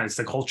we want. It's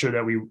the culture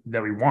that we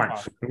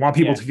want. We want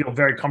people to feel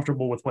very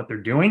comfortable with what they're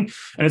doing.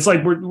 And it's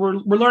like, we're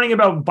learning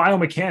about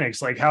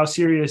biomechanics. Like, how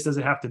serious does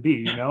it have to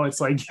be?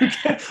 It's like, you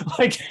can,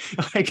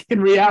 like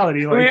in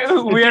reality, like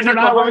we are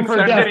not life or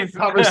death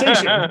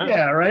conversation.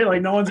 Yeah. Right.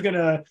 Like no one's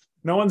gonna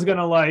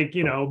like, I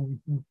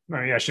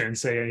mean, I shouldn't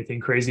say anything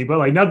crazy, but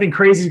like nothing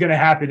crazy is going to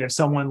happen if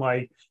someone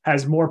like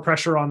has more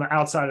pressure on the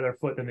outside of their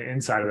foot than the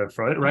inside of their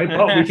foot, right?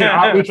 But we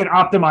can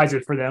optimize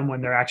it for them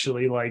when they're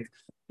actually like,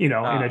 in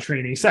a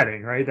training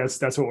setting, right? That's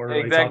what we're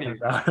really talking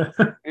about.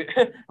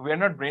 We are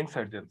not brain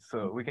surgeons,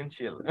 so we can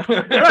chill.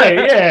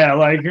 Right? Yeah,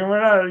 like we're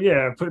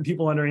not putting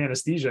people under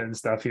anesthesia and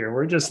stuff here.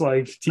 We're just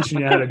like teaching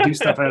you how to do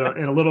stuff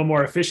in a little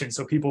more efficient,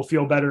 so people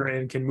feel better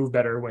and can move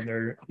better when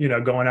they're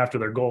going after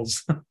their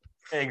goals.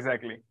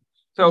 Exactly.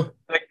 So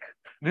like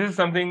this is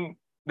something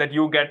that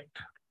you get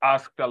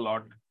asked a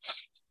lot.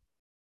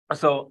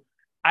 So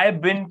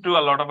I've been to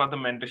a lot of other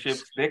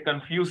mentorships. They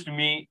confused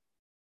me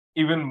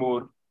even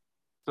more.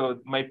 So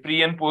my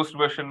pre and post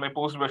version, my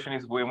post version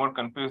is way more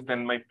confused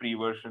than my pre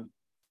version.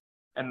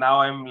 And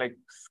now I'm like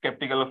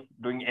skeptical of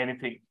doing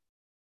anything.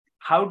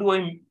 How do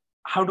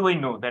I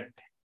know that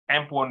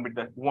AMP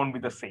won't be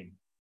the same?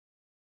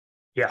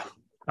 Yeah.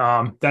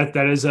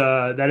 That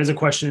is a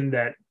question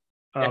that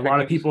a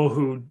lot of people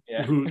who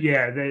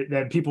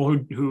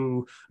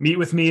meet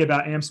with me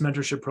about AMP's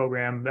mentorship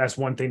program, that's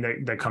one thing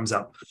that comes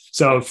up.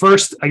 So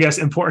first, I guess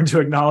important to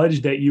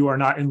acknowledge that you are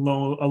not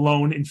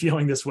alone in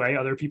feeling this way.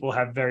 Other people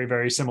have very,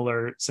 very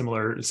similar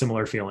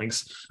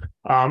feelings.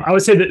 I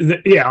would say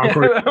that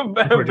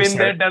Ankoor been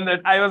there, done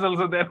that. I was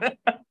also there.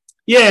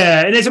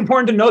 Yeah. And it's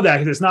important to know that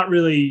because it's not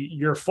really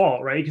your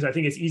fault, right? Because I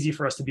think it's easy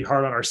for us to be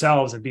hard on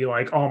ourselves and be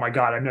like, oh my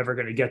God, I'm never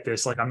going to get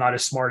this. Like, I'm not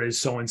as smart as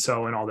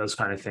so-and-so and all those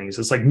kind of things.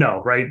 It's like,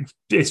 no, right?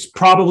 It's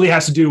probably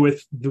has to do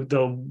with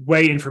the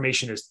way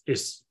information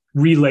is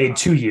relayed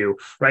to you,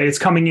 right? It's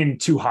coming in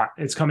too hot.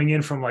 It's coming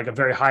in from like a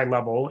very high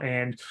level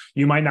and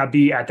you might not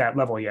be at that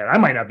level yet. I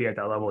might not be at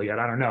that level yet.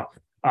 I don't know.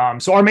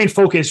 So our main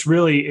focus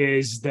really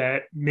is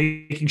that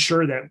making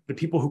sure that the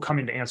people who come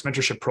into AMP's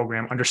mentorship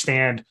program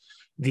understand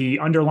the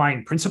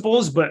underlying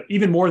principles, but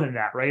even more than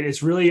that, right?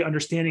 It's really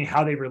understanding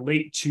how they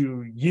relate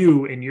to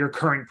you in your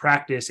current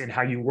practice and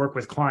how you work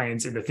with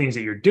clients and the things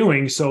that you're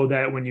doing so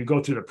that when you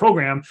go through the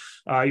program,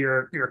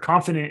 you're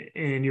confident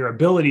in your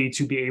ability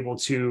to be able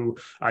to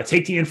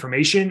take the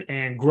information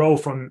and grow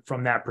from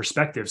that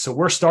perspective. So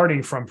we're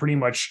starting from pretty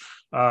much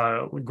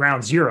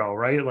ground zero,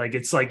 right? Like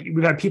it's like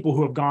we've had people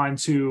who have gone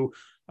to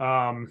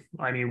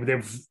I mean,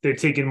 they've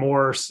taken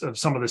more of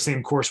some of the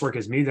same coursework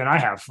as me than I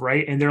have,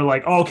 right? And they're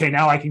like, oh, okay,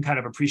 now I can kind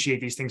of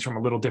appreciate these things from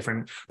a little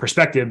different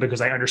perspective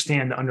because I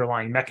understand the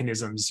underlying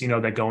mechanisms,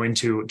 that go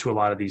into a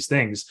lot of these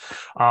things.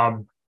 I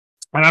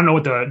don't know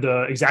what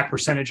the exact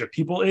percentage of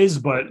people is,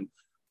 but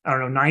I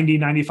don't know,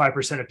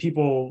 95% of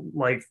people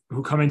like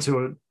who come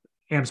into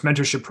AMP's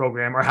mentorship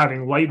program are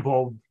having light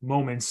bulb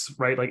moments,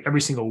 right? Like every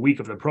single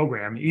week of the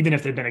program, even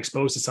if they've been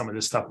exposed to some of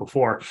this stuff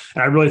before.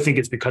 And I really think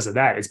it's because of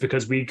that. It's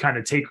because we kind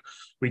of take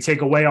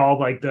away all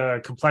like the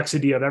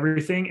complexity of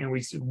everything and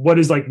what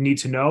is like need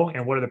to know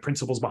and what are the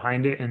principles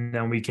behind it. And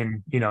then we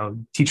can,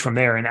 teach from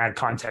there and add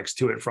context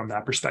to it from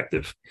that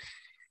perspective.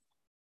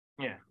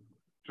 Yeah,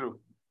 true.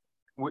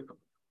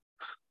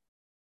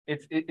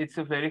 It's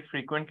a very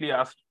frequently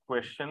asked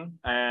question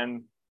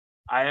and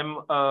I am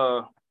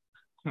a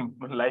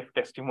life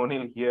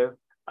testimonial here.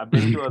 I've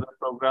been to other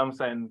programs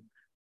and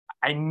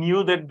I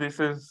knew that this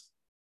is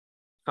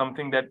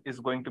something that is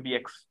going to be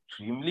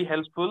extremely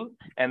helpful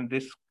and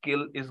this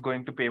skill is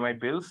going to pay my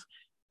bills.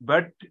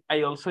 But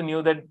I also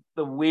knew that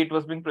the way it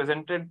was being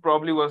presented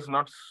probably was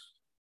not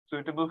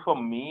suitable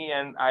for me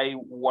and I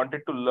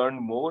wanted to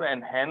learn more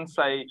and hence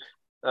I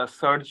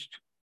searched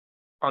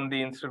on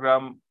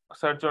Instagram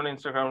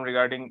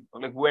regarding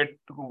like where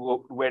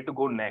to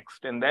go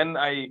next. And then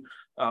I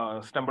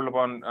stumbled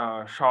upon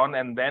Shaun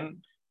and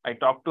then I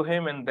talked to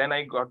him and then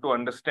I got to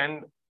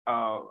understand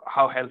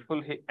how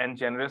helpful and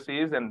generous he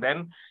is. And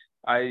then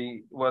I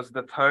was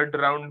the third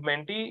round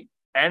mentee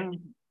and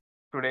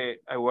today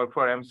I work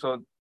for him.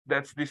 So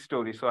that's the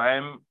story. So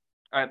I'm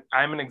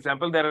an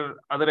example. There are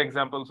other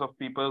examples of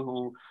people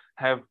who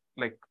have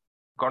like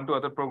gone to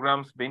other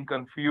programs, been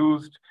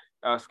confused,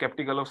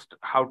 skeptical of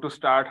how to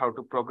start, how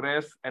to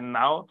progress, and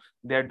now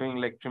they're doing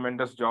like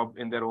tremendous job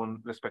in their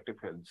own respective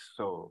fields.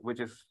 So which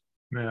is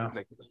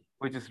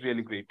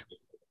really great.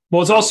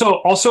 Well, it's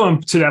also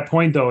to that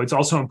point though, it's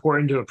also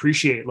important to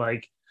appreciate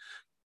like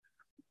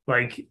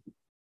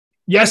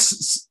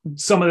yes,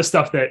 some of the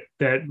stuff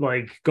that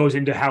like goes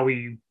into how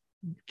we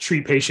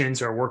treat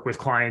patients or work with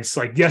clients,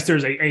 like yes,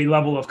 there's a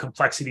level of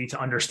complexity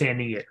to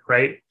understanding it,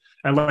 right?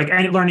 And like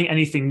learning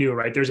anything new,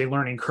 right? There's a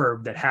learning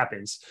curve that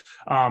happens.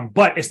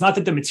 But it's not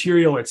that the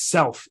material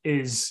itself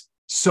is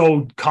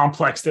so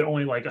complex that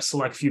only like a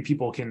select few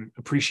people can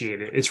appreciate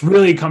it. It's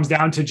really comes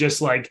down to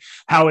just like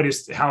how it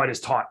is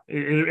taught.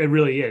 It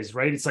really is,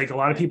 right? It's like a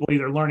lot of people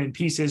either learn in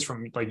pieces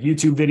from like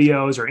YouTube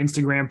videos or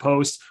Instagram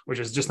posts, which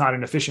is just not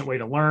an efficient way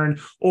to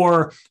learn,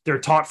 or they're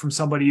taught from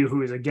somebody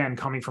who is, again,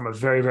 coming from a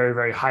very, very,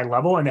 very high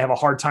level, and they have a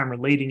hard time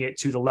relating it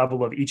to the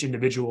level of each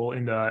individual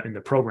in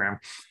the program.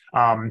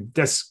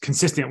 That's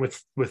consistent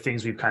with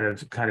things we've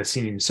kind of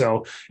seen.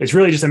 So it's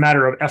really just a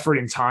matter of effort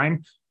and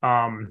time,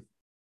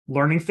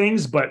 learning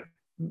things, but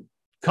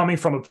coming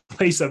from a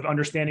place of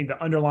understanding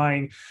the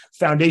underlying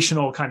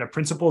foundational kind of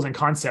principles and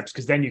concepts,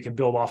 because then you can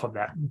build off of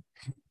that.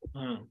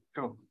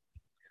 True.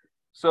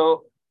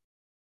 So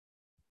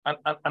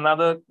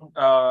another,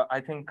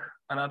 I think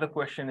another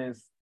question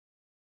is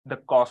the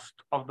cost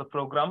of the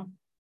program,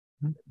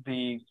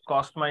 the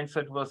cost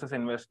mindset versus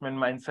investment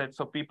mindset.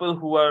 So people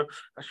who are,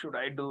 should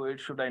I do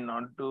it? Should I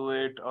not do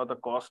it? Or the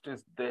cost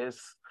is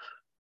this.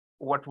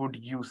 What would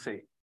you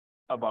say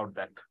about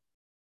that?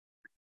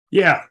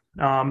 Yeah,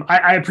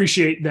 I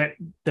appreciate that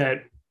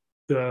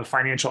the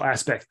financial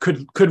aspect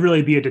could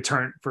really be a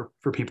deterrent for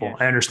people. Yes.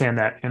 I understand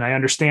that, and I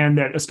understand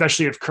that,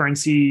 especially if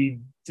currency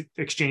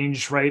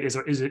exchange, right,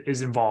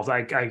 is involved.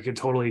 I could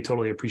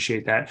totally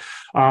appreciate that.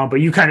 But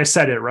you kind of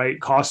said it,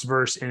 right? Cost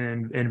versus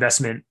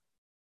investment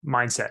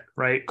mindset,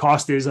 right?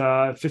 Cost is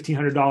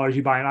 $1,500.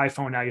 You buy an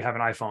iPhone, now you have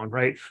an iPhone,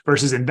 right?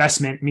 Versus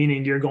investment,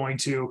 meaning you're going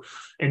to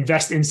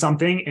invest in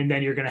something and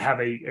then you're going to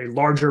have a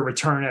larger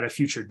return at a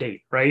future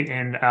date, right?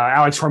 And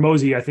Alex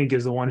Hormozy, I think,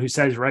 is the one who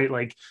says, right,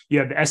 like you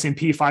have the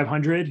S&P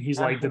 500. He's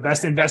like, the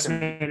best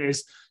investment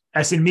is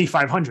S&P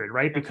 500,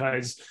 right?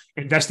 Because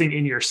investing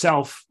in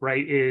yourself,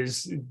 right,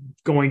 is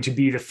going to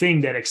be the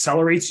thing that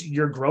accelerates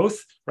your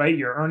growth, right?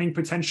 Your earning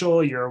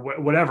potential, your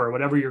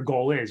whatever your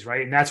goal is,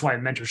 right? And that's why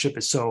mentorship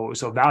is so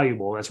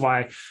valuable. That's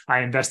why I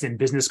invest in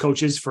business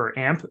coaches for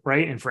AMP,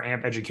 right? And for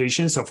AMP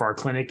education. So for our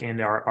clinic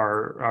and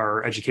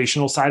our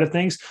educational side of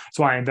things.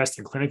 So I invest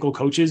in clinical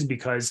coaches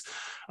because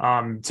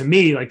to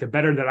me, like the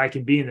better that I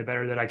can be and the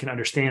better that I can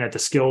understand at the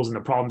skills and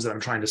the problems that I'm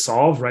trying to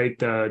solve, right,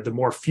 the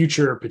more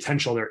future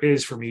potential there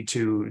is for me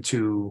to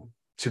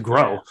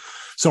grow.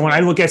 So when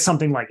I look at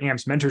something like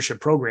AMP's mentorship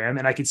program,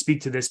 and I could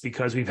speak to this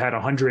because we've had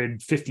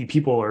 150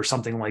 people or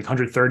something, like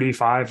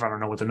 135, I don't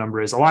know what the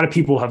number is. A lot of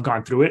people have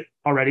gone through it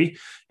already,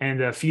 and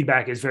the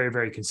feedback is very,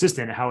 very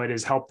consistent, how it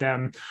has helped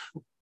them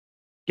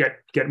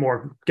get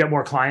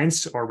more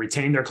clients, or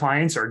retain their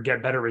clients, or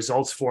get better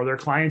results for their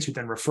clients, who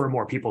then refer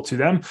more people to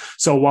them.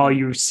 So while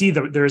you see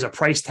there is a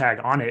price tag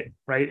on it,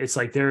 right, it's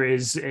like there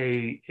is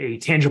a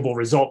tangible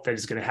result that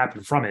is going to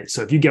happen from it.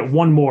 So if you get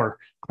one more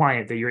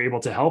client that you're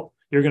able to help,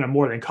 you're going to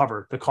more than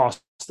cover the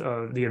cost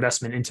of the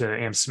investment into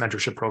AMP's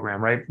mentorship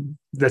program, right?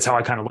 That's how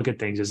I kind of look at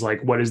things, is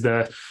like, what is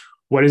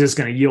this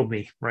going to yield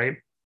me, right?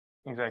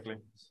 Exactly.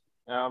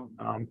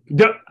 To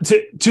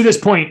this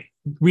point,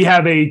 we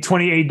have a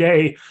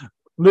 28-day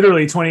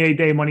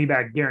money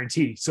back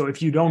guarantee. So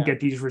if you don't get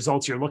these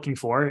results you're looking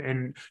for,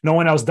 and no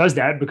one else does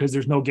that because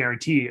there's no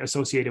guarantee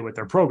associated with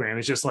their program,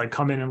 it's just like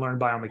come in and learn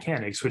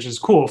biomechanics, which is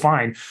cool,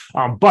 fine.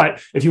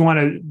 But if you want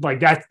to,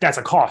 like, that's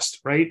a cost,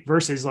 right?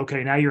 Versus,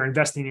 okay, now you're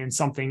investing in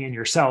something in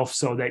yourself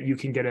so that you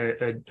can get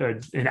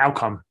an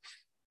outcome.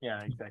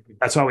 Yeah, exactly.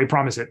 That's why we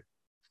promise it.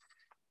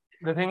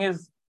 The thing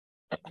is,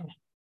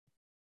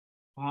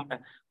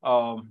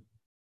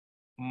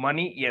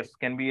 money, yes,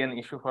 can be an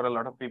issue for a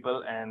lot of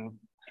people,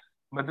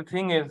 but the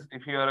thing is,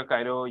 if you're a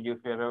chiro, if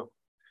you're a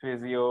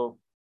physio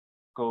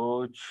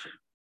coach,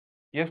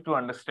 you have to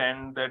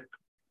understand that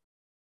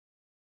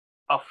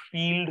a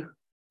field,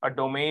 a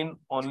domain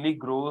only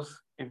grows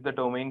if the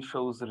domain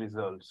shows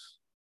results.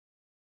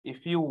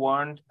 If you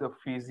want the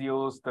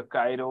physios, the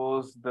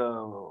chiros, the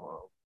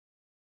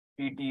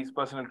PTs,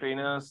 personal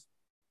trainers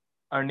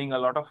earning a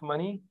lot of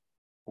money,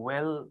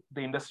 well,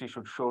 the industry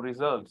should show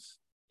results.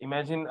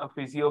 Imagine a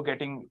physio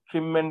getting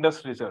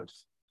tremendous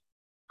results.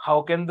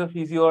 How can the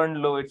physio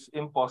earn low? It's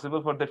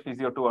impossible for the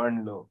physio to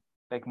earn low.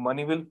 Like,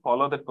 money will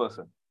follow that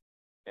person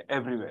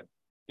everywhere.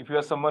 If you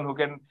are someone who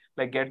can,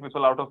 like, get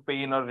people out of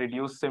pain or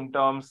reduce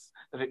symptoms,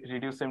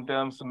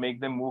 make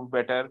them move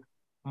better,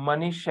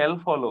 money shall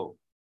follow.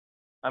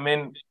 I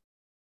mean,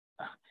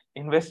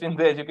 invest in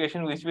the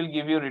education which will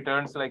give you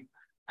returns. Like,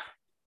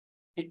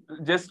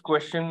 just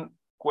question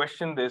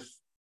this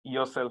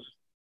yourself.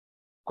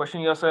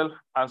 Question yourself,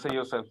 answer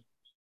yourself.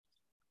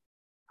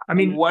 I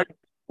mean,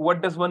 what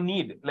does one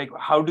need? Like,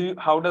 how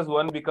does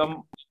one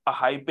become a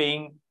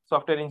high-paying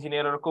software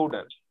engineer or a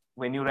coder?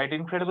 When you write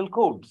incredible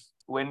codes,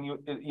 when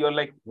you're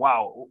like,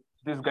 wow,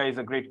 this guy is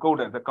a great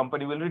coder, the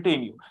company will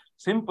retain you.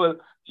 Simple.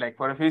 Like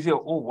for a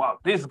physio, oh wow,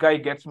 this guy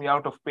gets me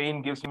out of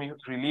pain, gives me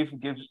relief,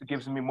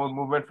 gives me more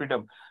movement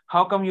freedom.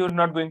 How come you're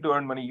not going to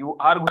earn money? You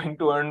are going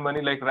to earn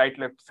money, like right,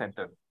 left,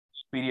 center,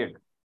 period.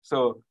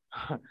 So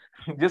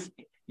just,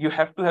 you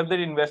have to have that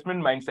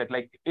investment mindset.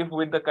 Like, if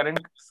with the current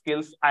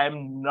skills I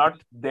am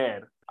not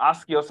there,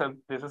 ask yourself,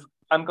 this is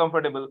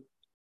uncomfortable,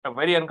 a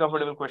very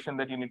uncomfortable question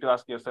that you need to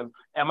ask yourself.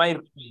 Am I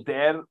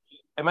there?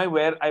 Am I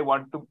where I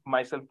want to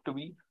myself to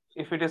be?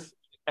 If it is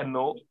a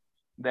no,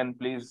 then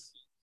please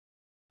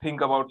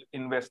think about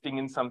investing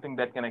in something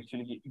that can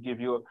actually give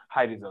you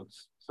high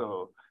results.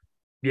 So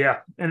yeah,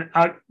 and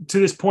to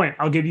this point,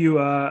 I'll give you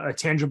a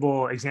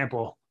tangible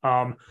example.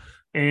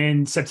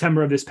 In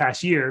September of this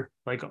past year,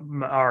 like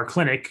our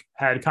clinic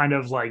had kind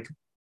of like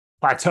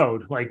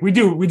plateaued. Like we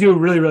do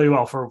really really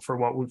well for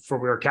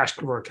our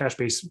cash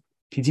based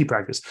PT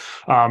practice.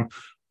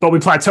 But we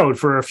plateaued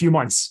for a few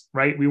months,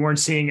 right? We weren't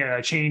seeing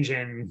a change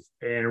in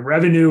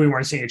revenue. We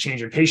weren't seeing a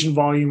change in patient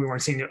volume. We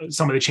weren't seeing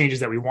some of the changes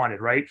that we wanted,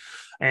 right?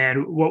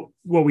 And what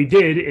we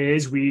did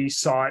is we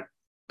sought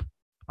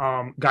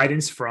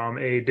guidance from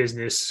a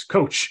business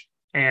coach.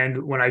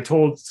 And when I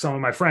told some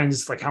of my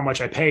friends like how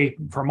much I pay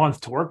per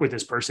month to work with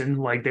this person,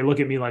 like they look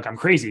at me like I'm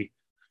crazy.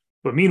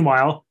 But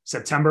meanwhile,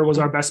 September was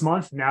our best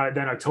month.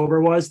 Then October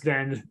was,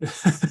 then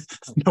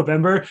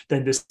November,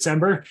 then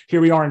December. Here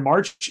we are in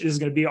March. This is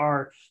going to be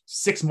our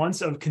 6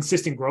 months of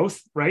consistent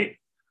growth, right?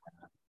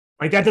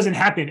 Like that doesn't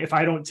happen if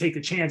I don't take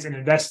the chance and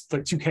invest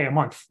like $2K a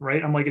month,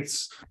 right? I'm like,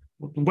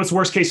 what's the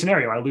worst case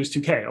scenario? I lose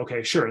 $2K.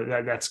 Okay, sure.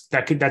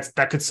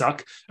 That could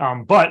suck.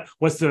 But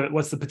what's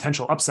the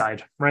potential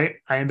upside, right?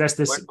 I invest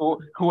this.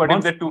 What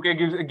if the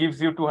 2K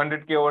gives you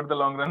 200K over the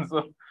long run?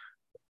 So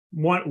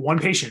one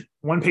patient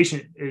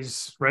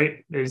is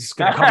going to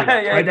cover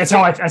that, right? That's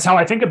how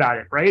I think about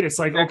it, right? It's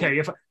like, okay,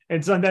 if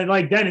it's then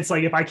it's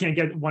like if I can't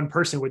get one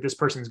person with this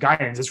person's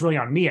guidance, it's really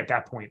on me at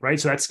that point, right?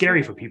 So that's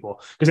scary for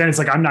people because then it's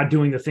like I'm not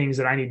doing the things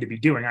that I need to be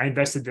doing. I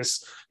invested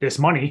this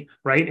money,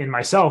 right, in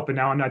myself, but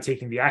now I'm not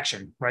taking the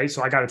action, right?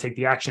 So I got to take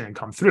the action and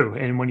come through.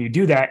 And when you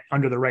do that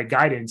under the right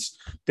guidance,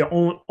 the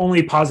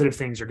only positive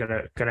things are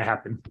gonna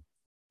happen.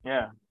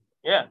 Yeah.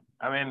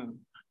 I mean,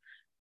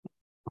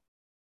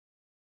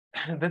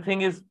 the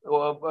thing is,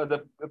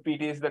 the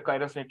PTs, the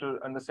chiros need to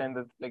understand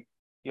that like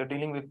you're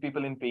dealing with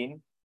people in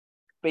pain.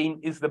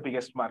 Pain is the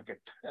biggest market.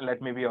 And let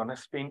me be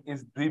honest, pain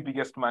is the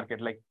biggest market.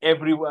 Like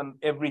every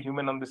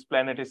human on this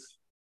planet is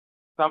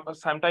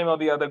sometime or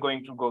the other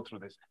going to go through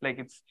this. Like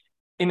it's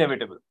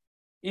inevitable.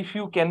 If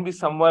you can be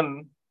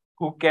someone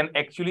who can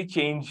actually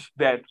change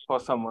that for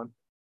someone,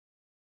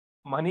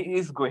 money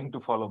is going to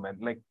follow, man.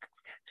 Like,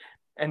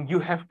 and you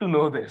have to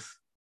know this.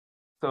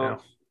 So. Yeah.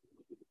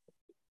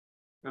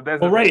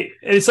 That's right.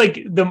 It's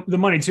like the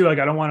money too. Like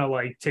I don't want to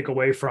like take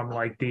away from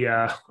like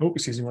the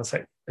excuse me one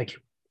second. Thank you.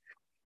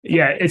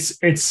 Yeah,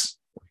 it's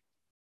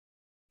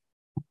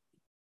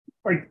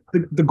like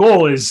the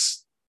goal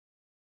is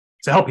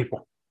to help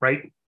people,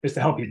 right? Is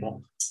to help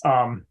people.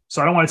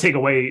 So I don't want to take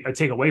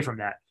away from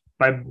that.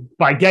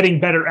 By getting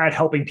better at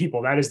helping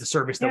people, that is the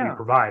service that we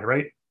provide,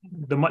 right?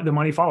 The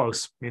money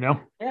follows, you know?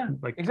 Yeah,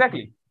 like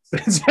exactly.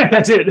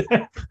 That's it.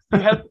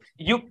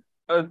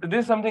 This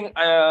is something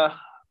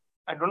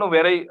I don't know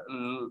where I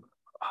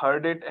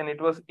heard it, and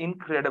it was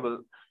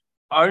incredible.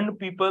 Earned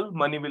people,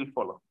 money will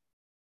follow.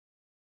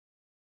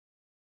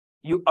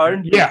 You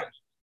earn people.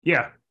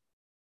 Yeah.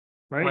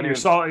 Right.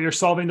 You're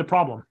solving the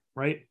problem,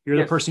 right? You're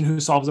the person who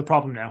solves the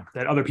problem now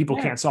that other people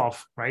can't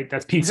solve, right?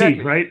 That's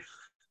PT, right?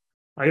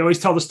 I always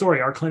tell the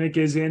story. Our clinic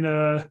is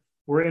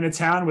we're in a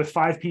town with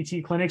 5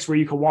 PT clinics where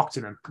you can walk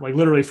to them, like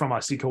literally from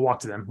us, you can walk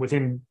to them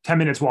within 10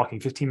 minutes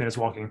walking, 15 minutes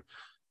walking.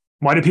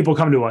 Why do people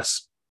come to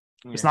us?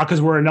 It's not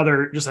because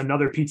we're just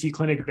another PT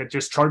clinic that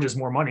just charges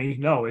more money.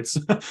 No, it's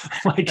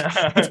like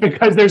it's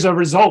because there's a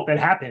result that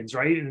happens,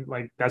 right? And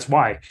like that's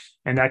why.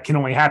 And that can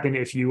only happen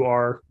if you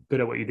are good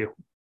at what you do.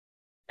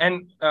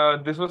 And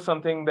this was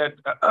something that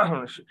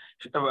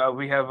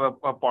we have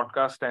a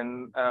podcast,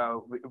 and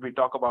we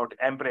talk about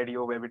AMP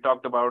Radio, where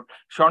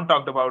Shaun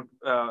talked about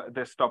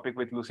this topic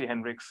with Lucy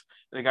Hendricks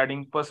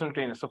regarding personal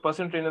trainers. So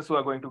personal trainers who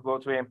are going to go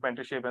through AMP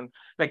mentorship and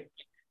like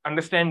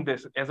understand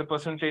this. As a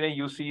personal trainer,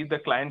 you see the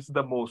clients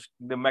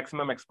the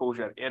maximum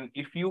exposure. And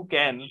if you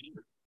can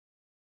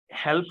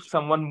help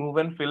someone move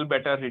and feel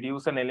better,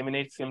 reduce and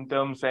eliminate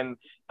symptoms, and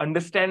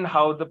understand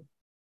how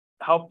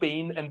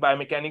pain and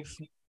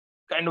biomechanics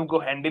kind of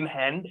go hand in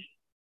hand,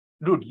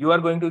 dude, you are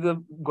going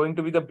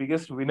to be the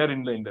biggest winner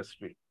in the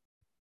industry.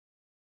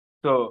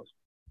 So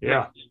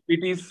yeah,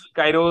 PTs,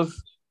 chiros,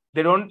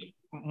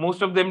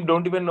 most of them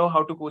don't even know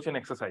how to coach an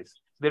exercise.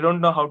 They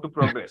don't know how to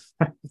progress.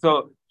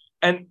 So,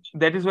 and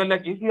that is when,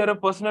 like, if you are a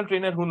personal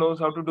trainer who knows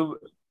how to do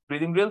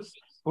breathing drills,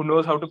 who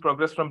knows how to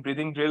progress from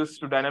breathing drills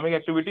to dynamic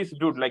activities,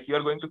 dude, like you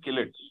are going to kill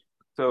it.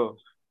 So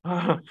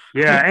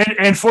yeah,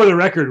 and for the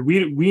record,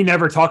 we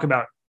never talk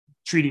about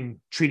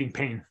treating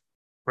pain,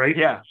 right?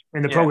 Yeah.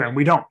 In the program,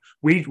 we don't.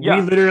 We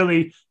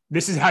literally,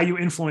 this is how you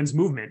influence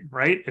movement,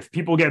 right? If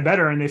people get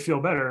better and they feel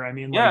better, I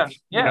mean, like,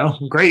 you know,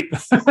 great.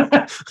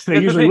 They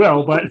usually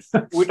will, but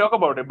we talk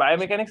about it.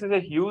 Biomechanics is a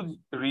huge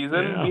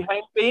reason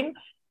behind pain.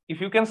 If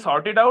you can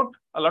sort it out,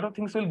 a lot of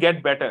things will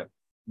get better.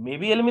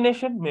 Maybe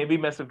elimination, maybe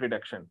massive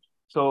reduction.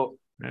 So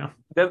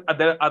there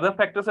are other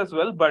factors as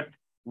well, but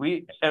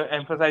we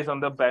emphasize on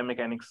the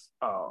biomechanics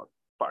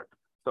part.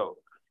 So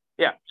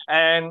yeah,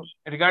 and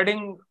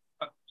regarding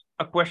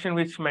a question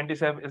which mentees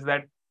have is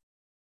that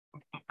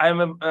I'm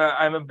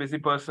a busy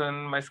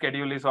person. My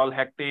schedule is all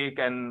hectic,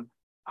 and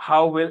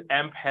how will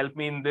AMP help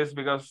me in this?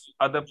 Because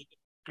other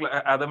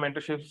other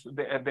mentorships,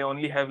 they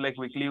only have like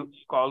weekly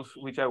calls,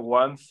 which are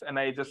once, and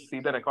I just see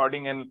the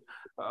recording, and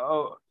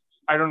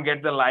I don't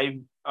get the live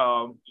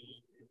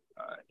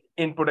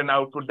input and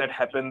output that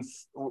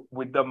happens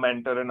with the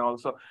mentor. And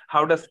also,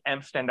 how does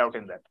AMP stand out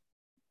in that?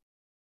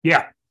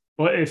 Yeah.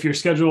 Well, if your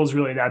schedule is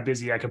really that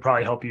busy, I could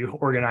probably help you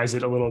organize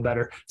it a little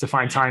better to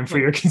find time for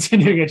your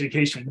continuing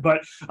education.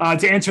 But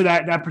to answer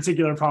that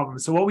particular problem,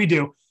 so what we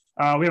do,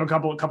 we have a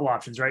couple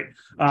options, right?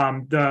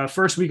 The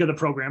first week of the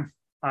program,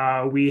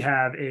 we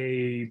have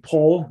a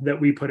poll that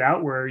we put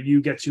out where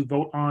you get to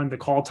vote on the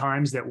call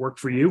times that work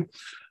for you.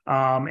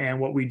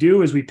 And what we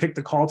do is we pick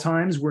the call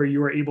times where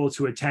you are able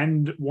to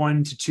attend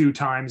 1 to 2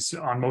 times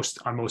on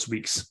most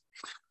weeks.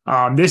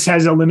 This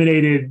has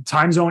eliminated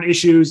time zone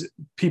issues,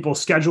 people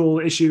schedule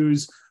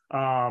issues,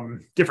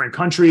 different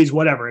countries,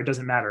 whatever, it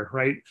doesn't matter,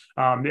 right?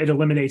 It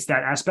eliminates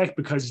that aspect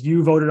because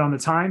you voted on the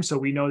time. So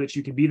we know that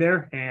you can be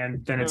there,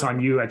 and then it's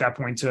on you at that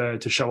point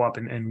to show up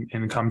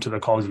and come to the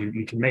calls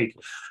you can make.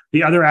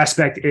 The other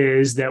aspect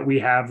is that we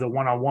have the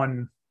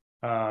one-on-one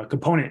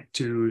component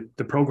to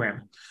the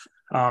program.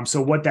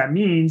 So what that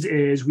means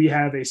is we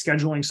have a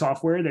scheduling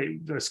software, the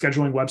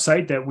scheduling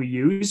website that we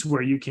use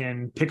where you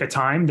can pick a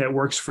time that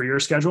works for your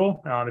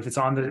schedule. If it's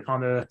on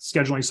the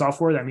scheduling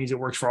software, that means it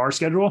works for our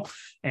schedule,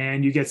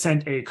 and you get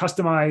sent a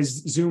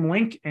customized Zoom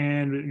link,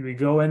 and we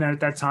go in at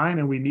that time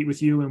and we meet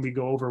with you and we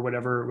go over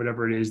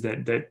whatever it is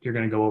that you're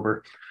going to go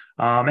over.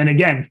 And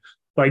again,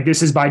 like,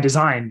 this is by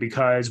design,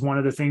 because one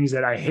of the things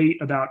that I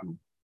hate about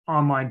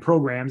online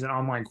programs and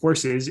online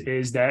courses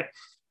is that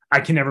I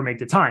can never make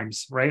the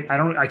times, right?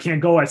 I can't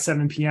go at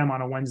 7 p.m.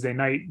 on a Wednesday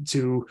night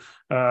to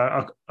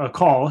a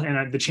call,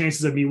 and the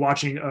chances of me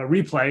watching a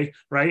replay,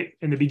 right?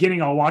 In the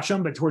beginning, I'll watch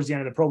them, but towards the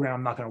end of the program,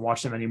 I'm not going to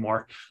watch them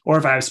anymore. Or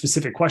if I have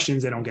specific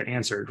questions, they don't get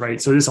answered,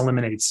 right? So this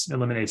eliminates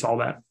all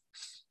that.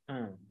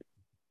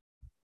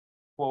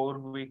 4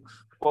 weeks,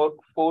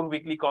 four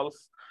weekly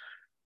calls.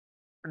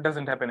 It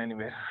doesn't happen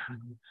anywhere.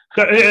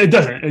 It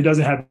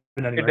doesn't happen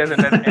anywhere. It doesn't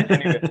happen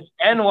anywhere.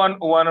 And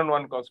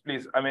one-on-one calls,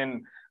 please. I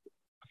mean,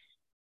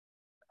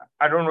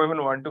 I don't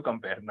even want to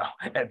compare now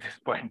at this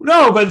point.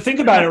 No, but think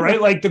about it,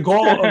 right? Like,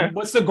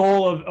 what's the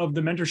goal of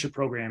the mentorship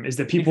program is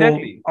that people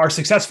are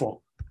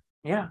successful.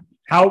 Yeah.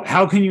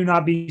 How can you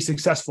not be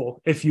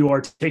successful if you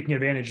are taking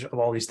advantage of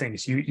all these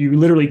things? You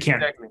literally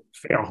can't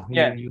fail.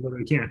 Yeah. You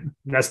literally can't.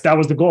 That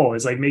was the goal,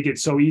 is like, make it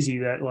so easy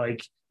that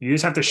like you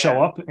just have to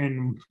show up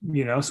and,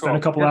 spend a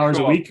couple hours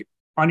a week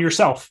on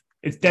yourself.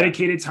 It's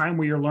dedicated time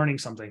where you're learning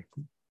something.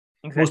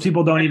 Exactly. Most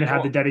people don't even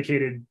have the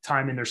dedicated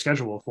time in their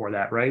schedule for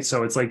that, right?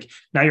 So it's like,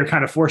 now you're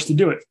kind of forced to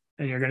do it,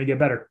 and you're going to get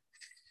better.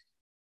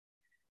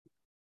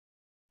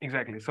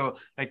 Exactly. So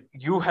like,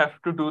 you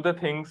have to do the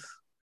things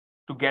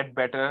to get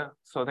better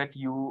so that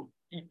your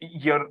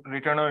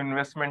return on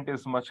investment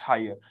is much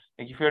higher.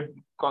 Like,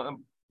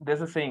 there's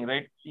a saying,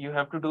 right? You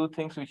have to do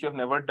things which you have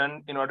never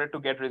done in order to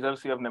get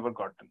results you have never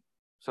gotten.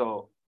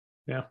 So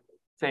yeah,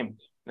 same.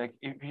 Like,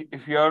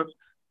 if your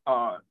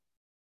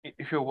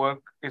work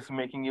is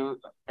making you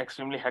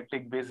extremely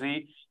hectic,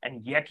 busy,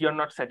 and yet you're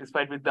not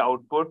satisfied with the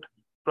output,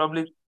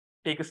 probably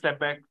take a step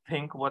back,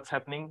 think what's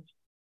happening,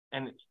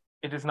 and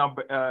it is now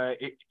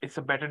it's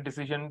a better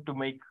decision to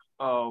make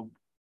to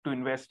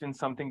invest in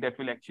something that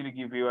will actually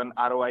give you an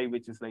ROI,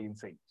 which is like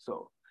insane.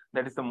 So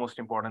that is the most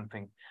important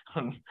thing.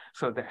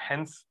 So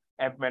hence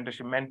AMP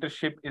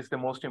mentorship is the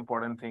most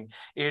important thing.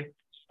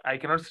 I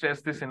cannot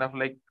stress this enough.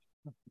 Like,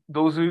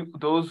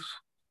 those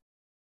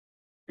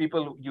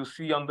people you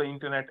see on the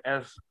internet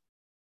as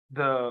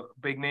the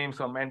big names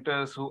or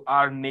mentors who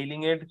are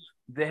nailing it,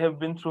 they have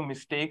been through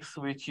mistakes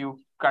which you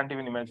can't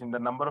even imagine. The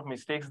number of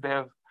mistakes they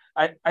have.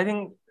 I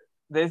think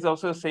there's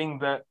also a saying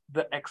that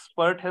the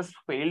expert has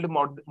failed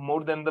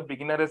more than the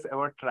beginner has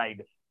ever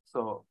tried.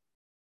 So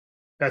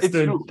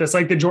that's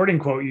like the Jordan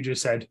quote you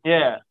just said.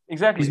 Yeah,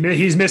 exactly.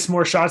 He's missed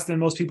more shots than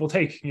most people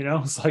take.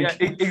 It's like,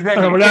 yeah,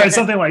 exactly. It's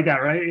something like that,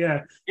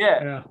 right?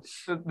 Yeah.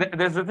 So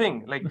there's the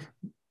thing. Like,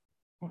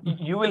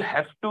 you will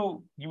have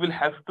to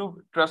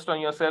trust on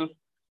yourself,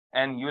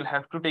 and you will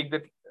have to take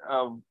that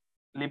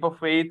leap of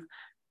faith,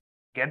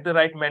 get the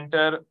right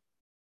mentor.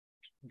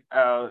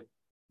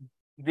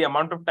 The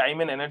amount of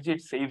time and energy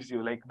it saves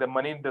you, like, the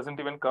money doesn't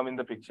even come in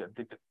the picture.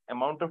 The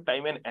amount of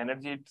time and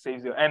energy it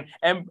saves you. And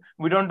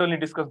we don't only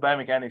discuss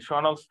biomechanics.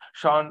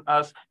 Shaun,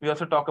 us, we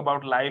also talk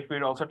about life.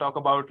 We also talk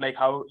about like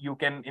how you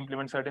can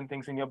implement certain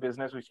things in your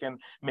business which can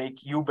make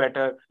you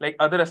better, like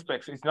other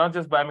aspects. It's not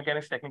just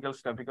biomechanics, technical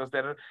stuff, because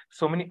there are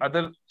so many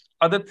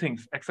other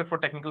things except for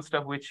technical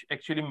stuff which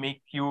actually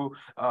make you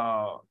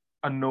a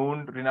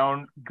known,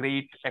 renowned,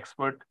 great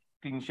expert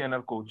clinician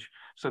or coach.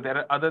 So there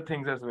are other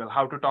things as well.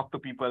 How to talk to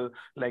people,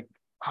 like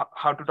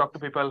how to talk to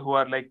people who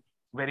are like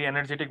very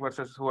energetic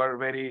versus who are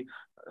very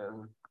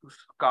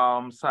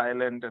calm,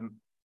 silent, and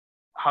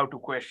how to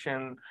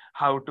question,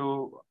 how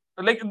to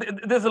like.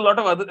 There's a lot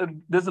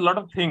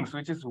of things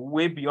which is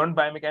way beyond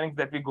biomechanics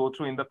that we go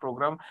through in the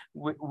program,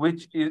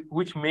 which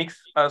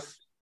makes us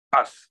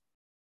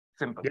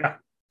simple. Yeah.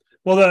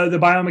 Well, the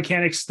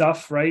biomechanics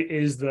stuff, right,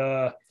 is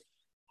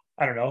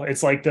I don't know,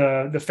 it's like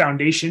the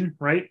foundation,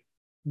 right?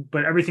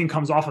 But everything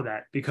comes off of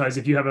that, because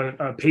if you have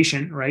a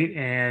patient, right,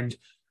 and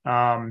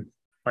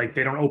like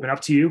they don't open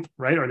up to you,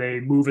 right, or they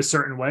move a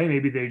certain way,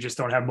 maybe they just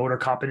don't have motor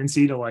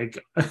competency to like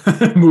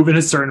move in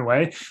a certain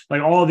way,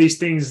 like all of these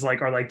things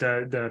like are like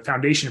the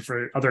foundation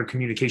for other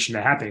communication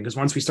to happen. Because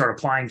once we start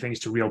applying things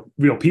to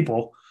real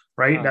people,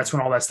 right, that's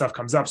when all that stuff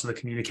comes up. So the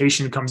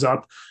communication comes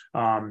up.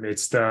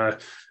 It's the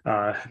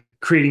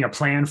creating a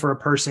plan for a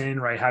person,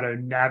 right, how to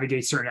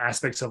navigate certain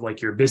aspects of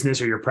like your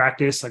business or your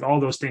practice, like all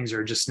those things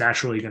are just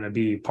naturally going to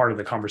be part of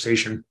the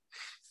conversation.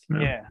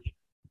 Yeah,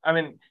 I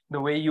mean,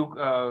 the way you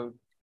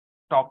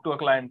talk to a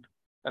client,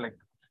 like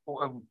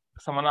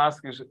someone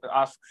asks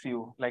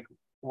you like,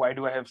 why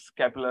do I have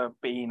scapular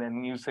pain?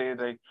 And you say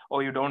like, oh,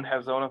 you don't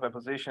have zone of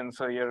apposition,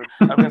 so your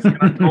organs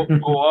cannot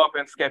go up,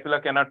 and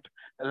scapula cannot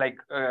like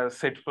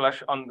sit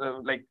flush on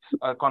the like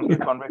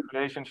concave-convex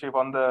relationship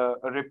on the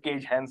rib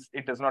cage. Hence,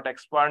 it does not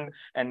expand,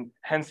 and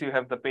hence you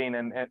have the pain.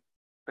 And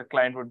the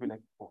client would be like,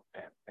 oh,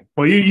 damn. Like,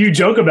 well, you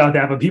joke about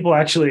that, but people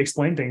actually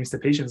explain things to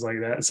patients like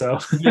that. So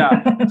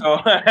yeah. So,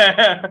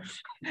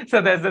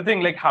 so that's the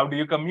thing. Like, how do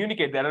you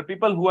communicate? There are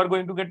people who are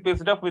going to get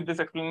pissed off with this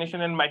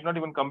explanation and might not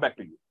even come back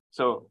to you.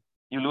 So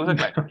you lose a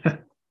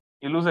client.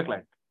 You lose a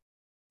client.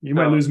 You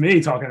might lose me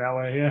talking that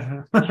way.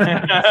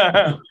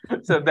 Yeah.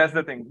 So that's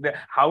the thing.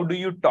 How do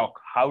you talk?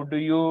 How do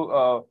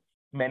you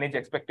manage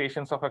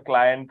expectations of a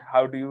client?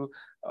 How do you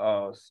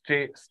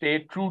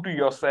stay true to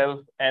yourself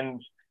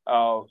and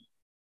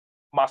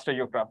master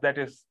your craft? That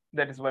is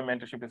why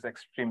mentorship is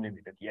extremely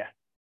needed. Yeah.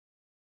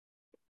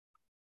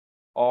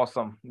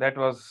 Awesome. That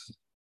was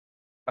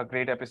a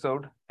great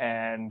episode,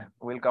 and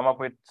we'll come up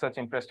with such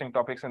interesting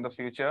topics in the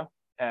future.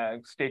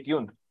 Stay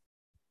tuned.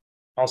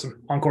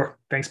 Awesome. Ankoor.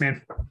 Thanks,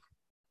 man.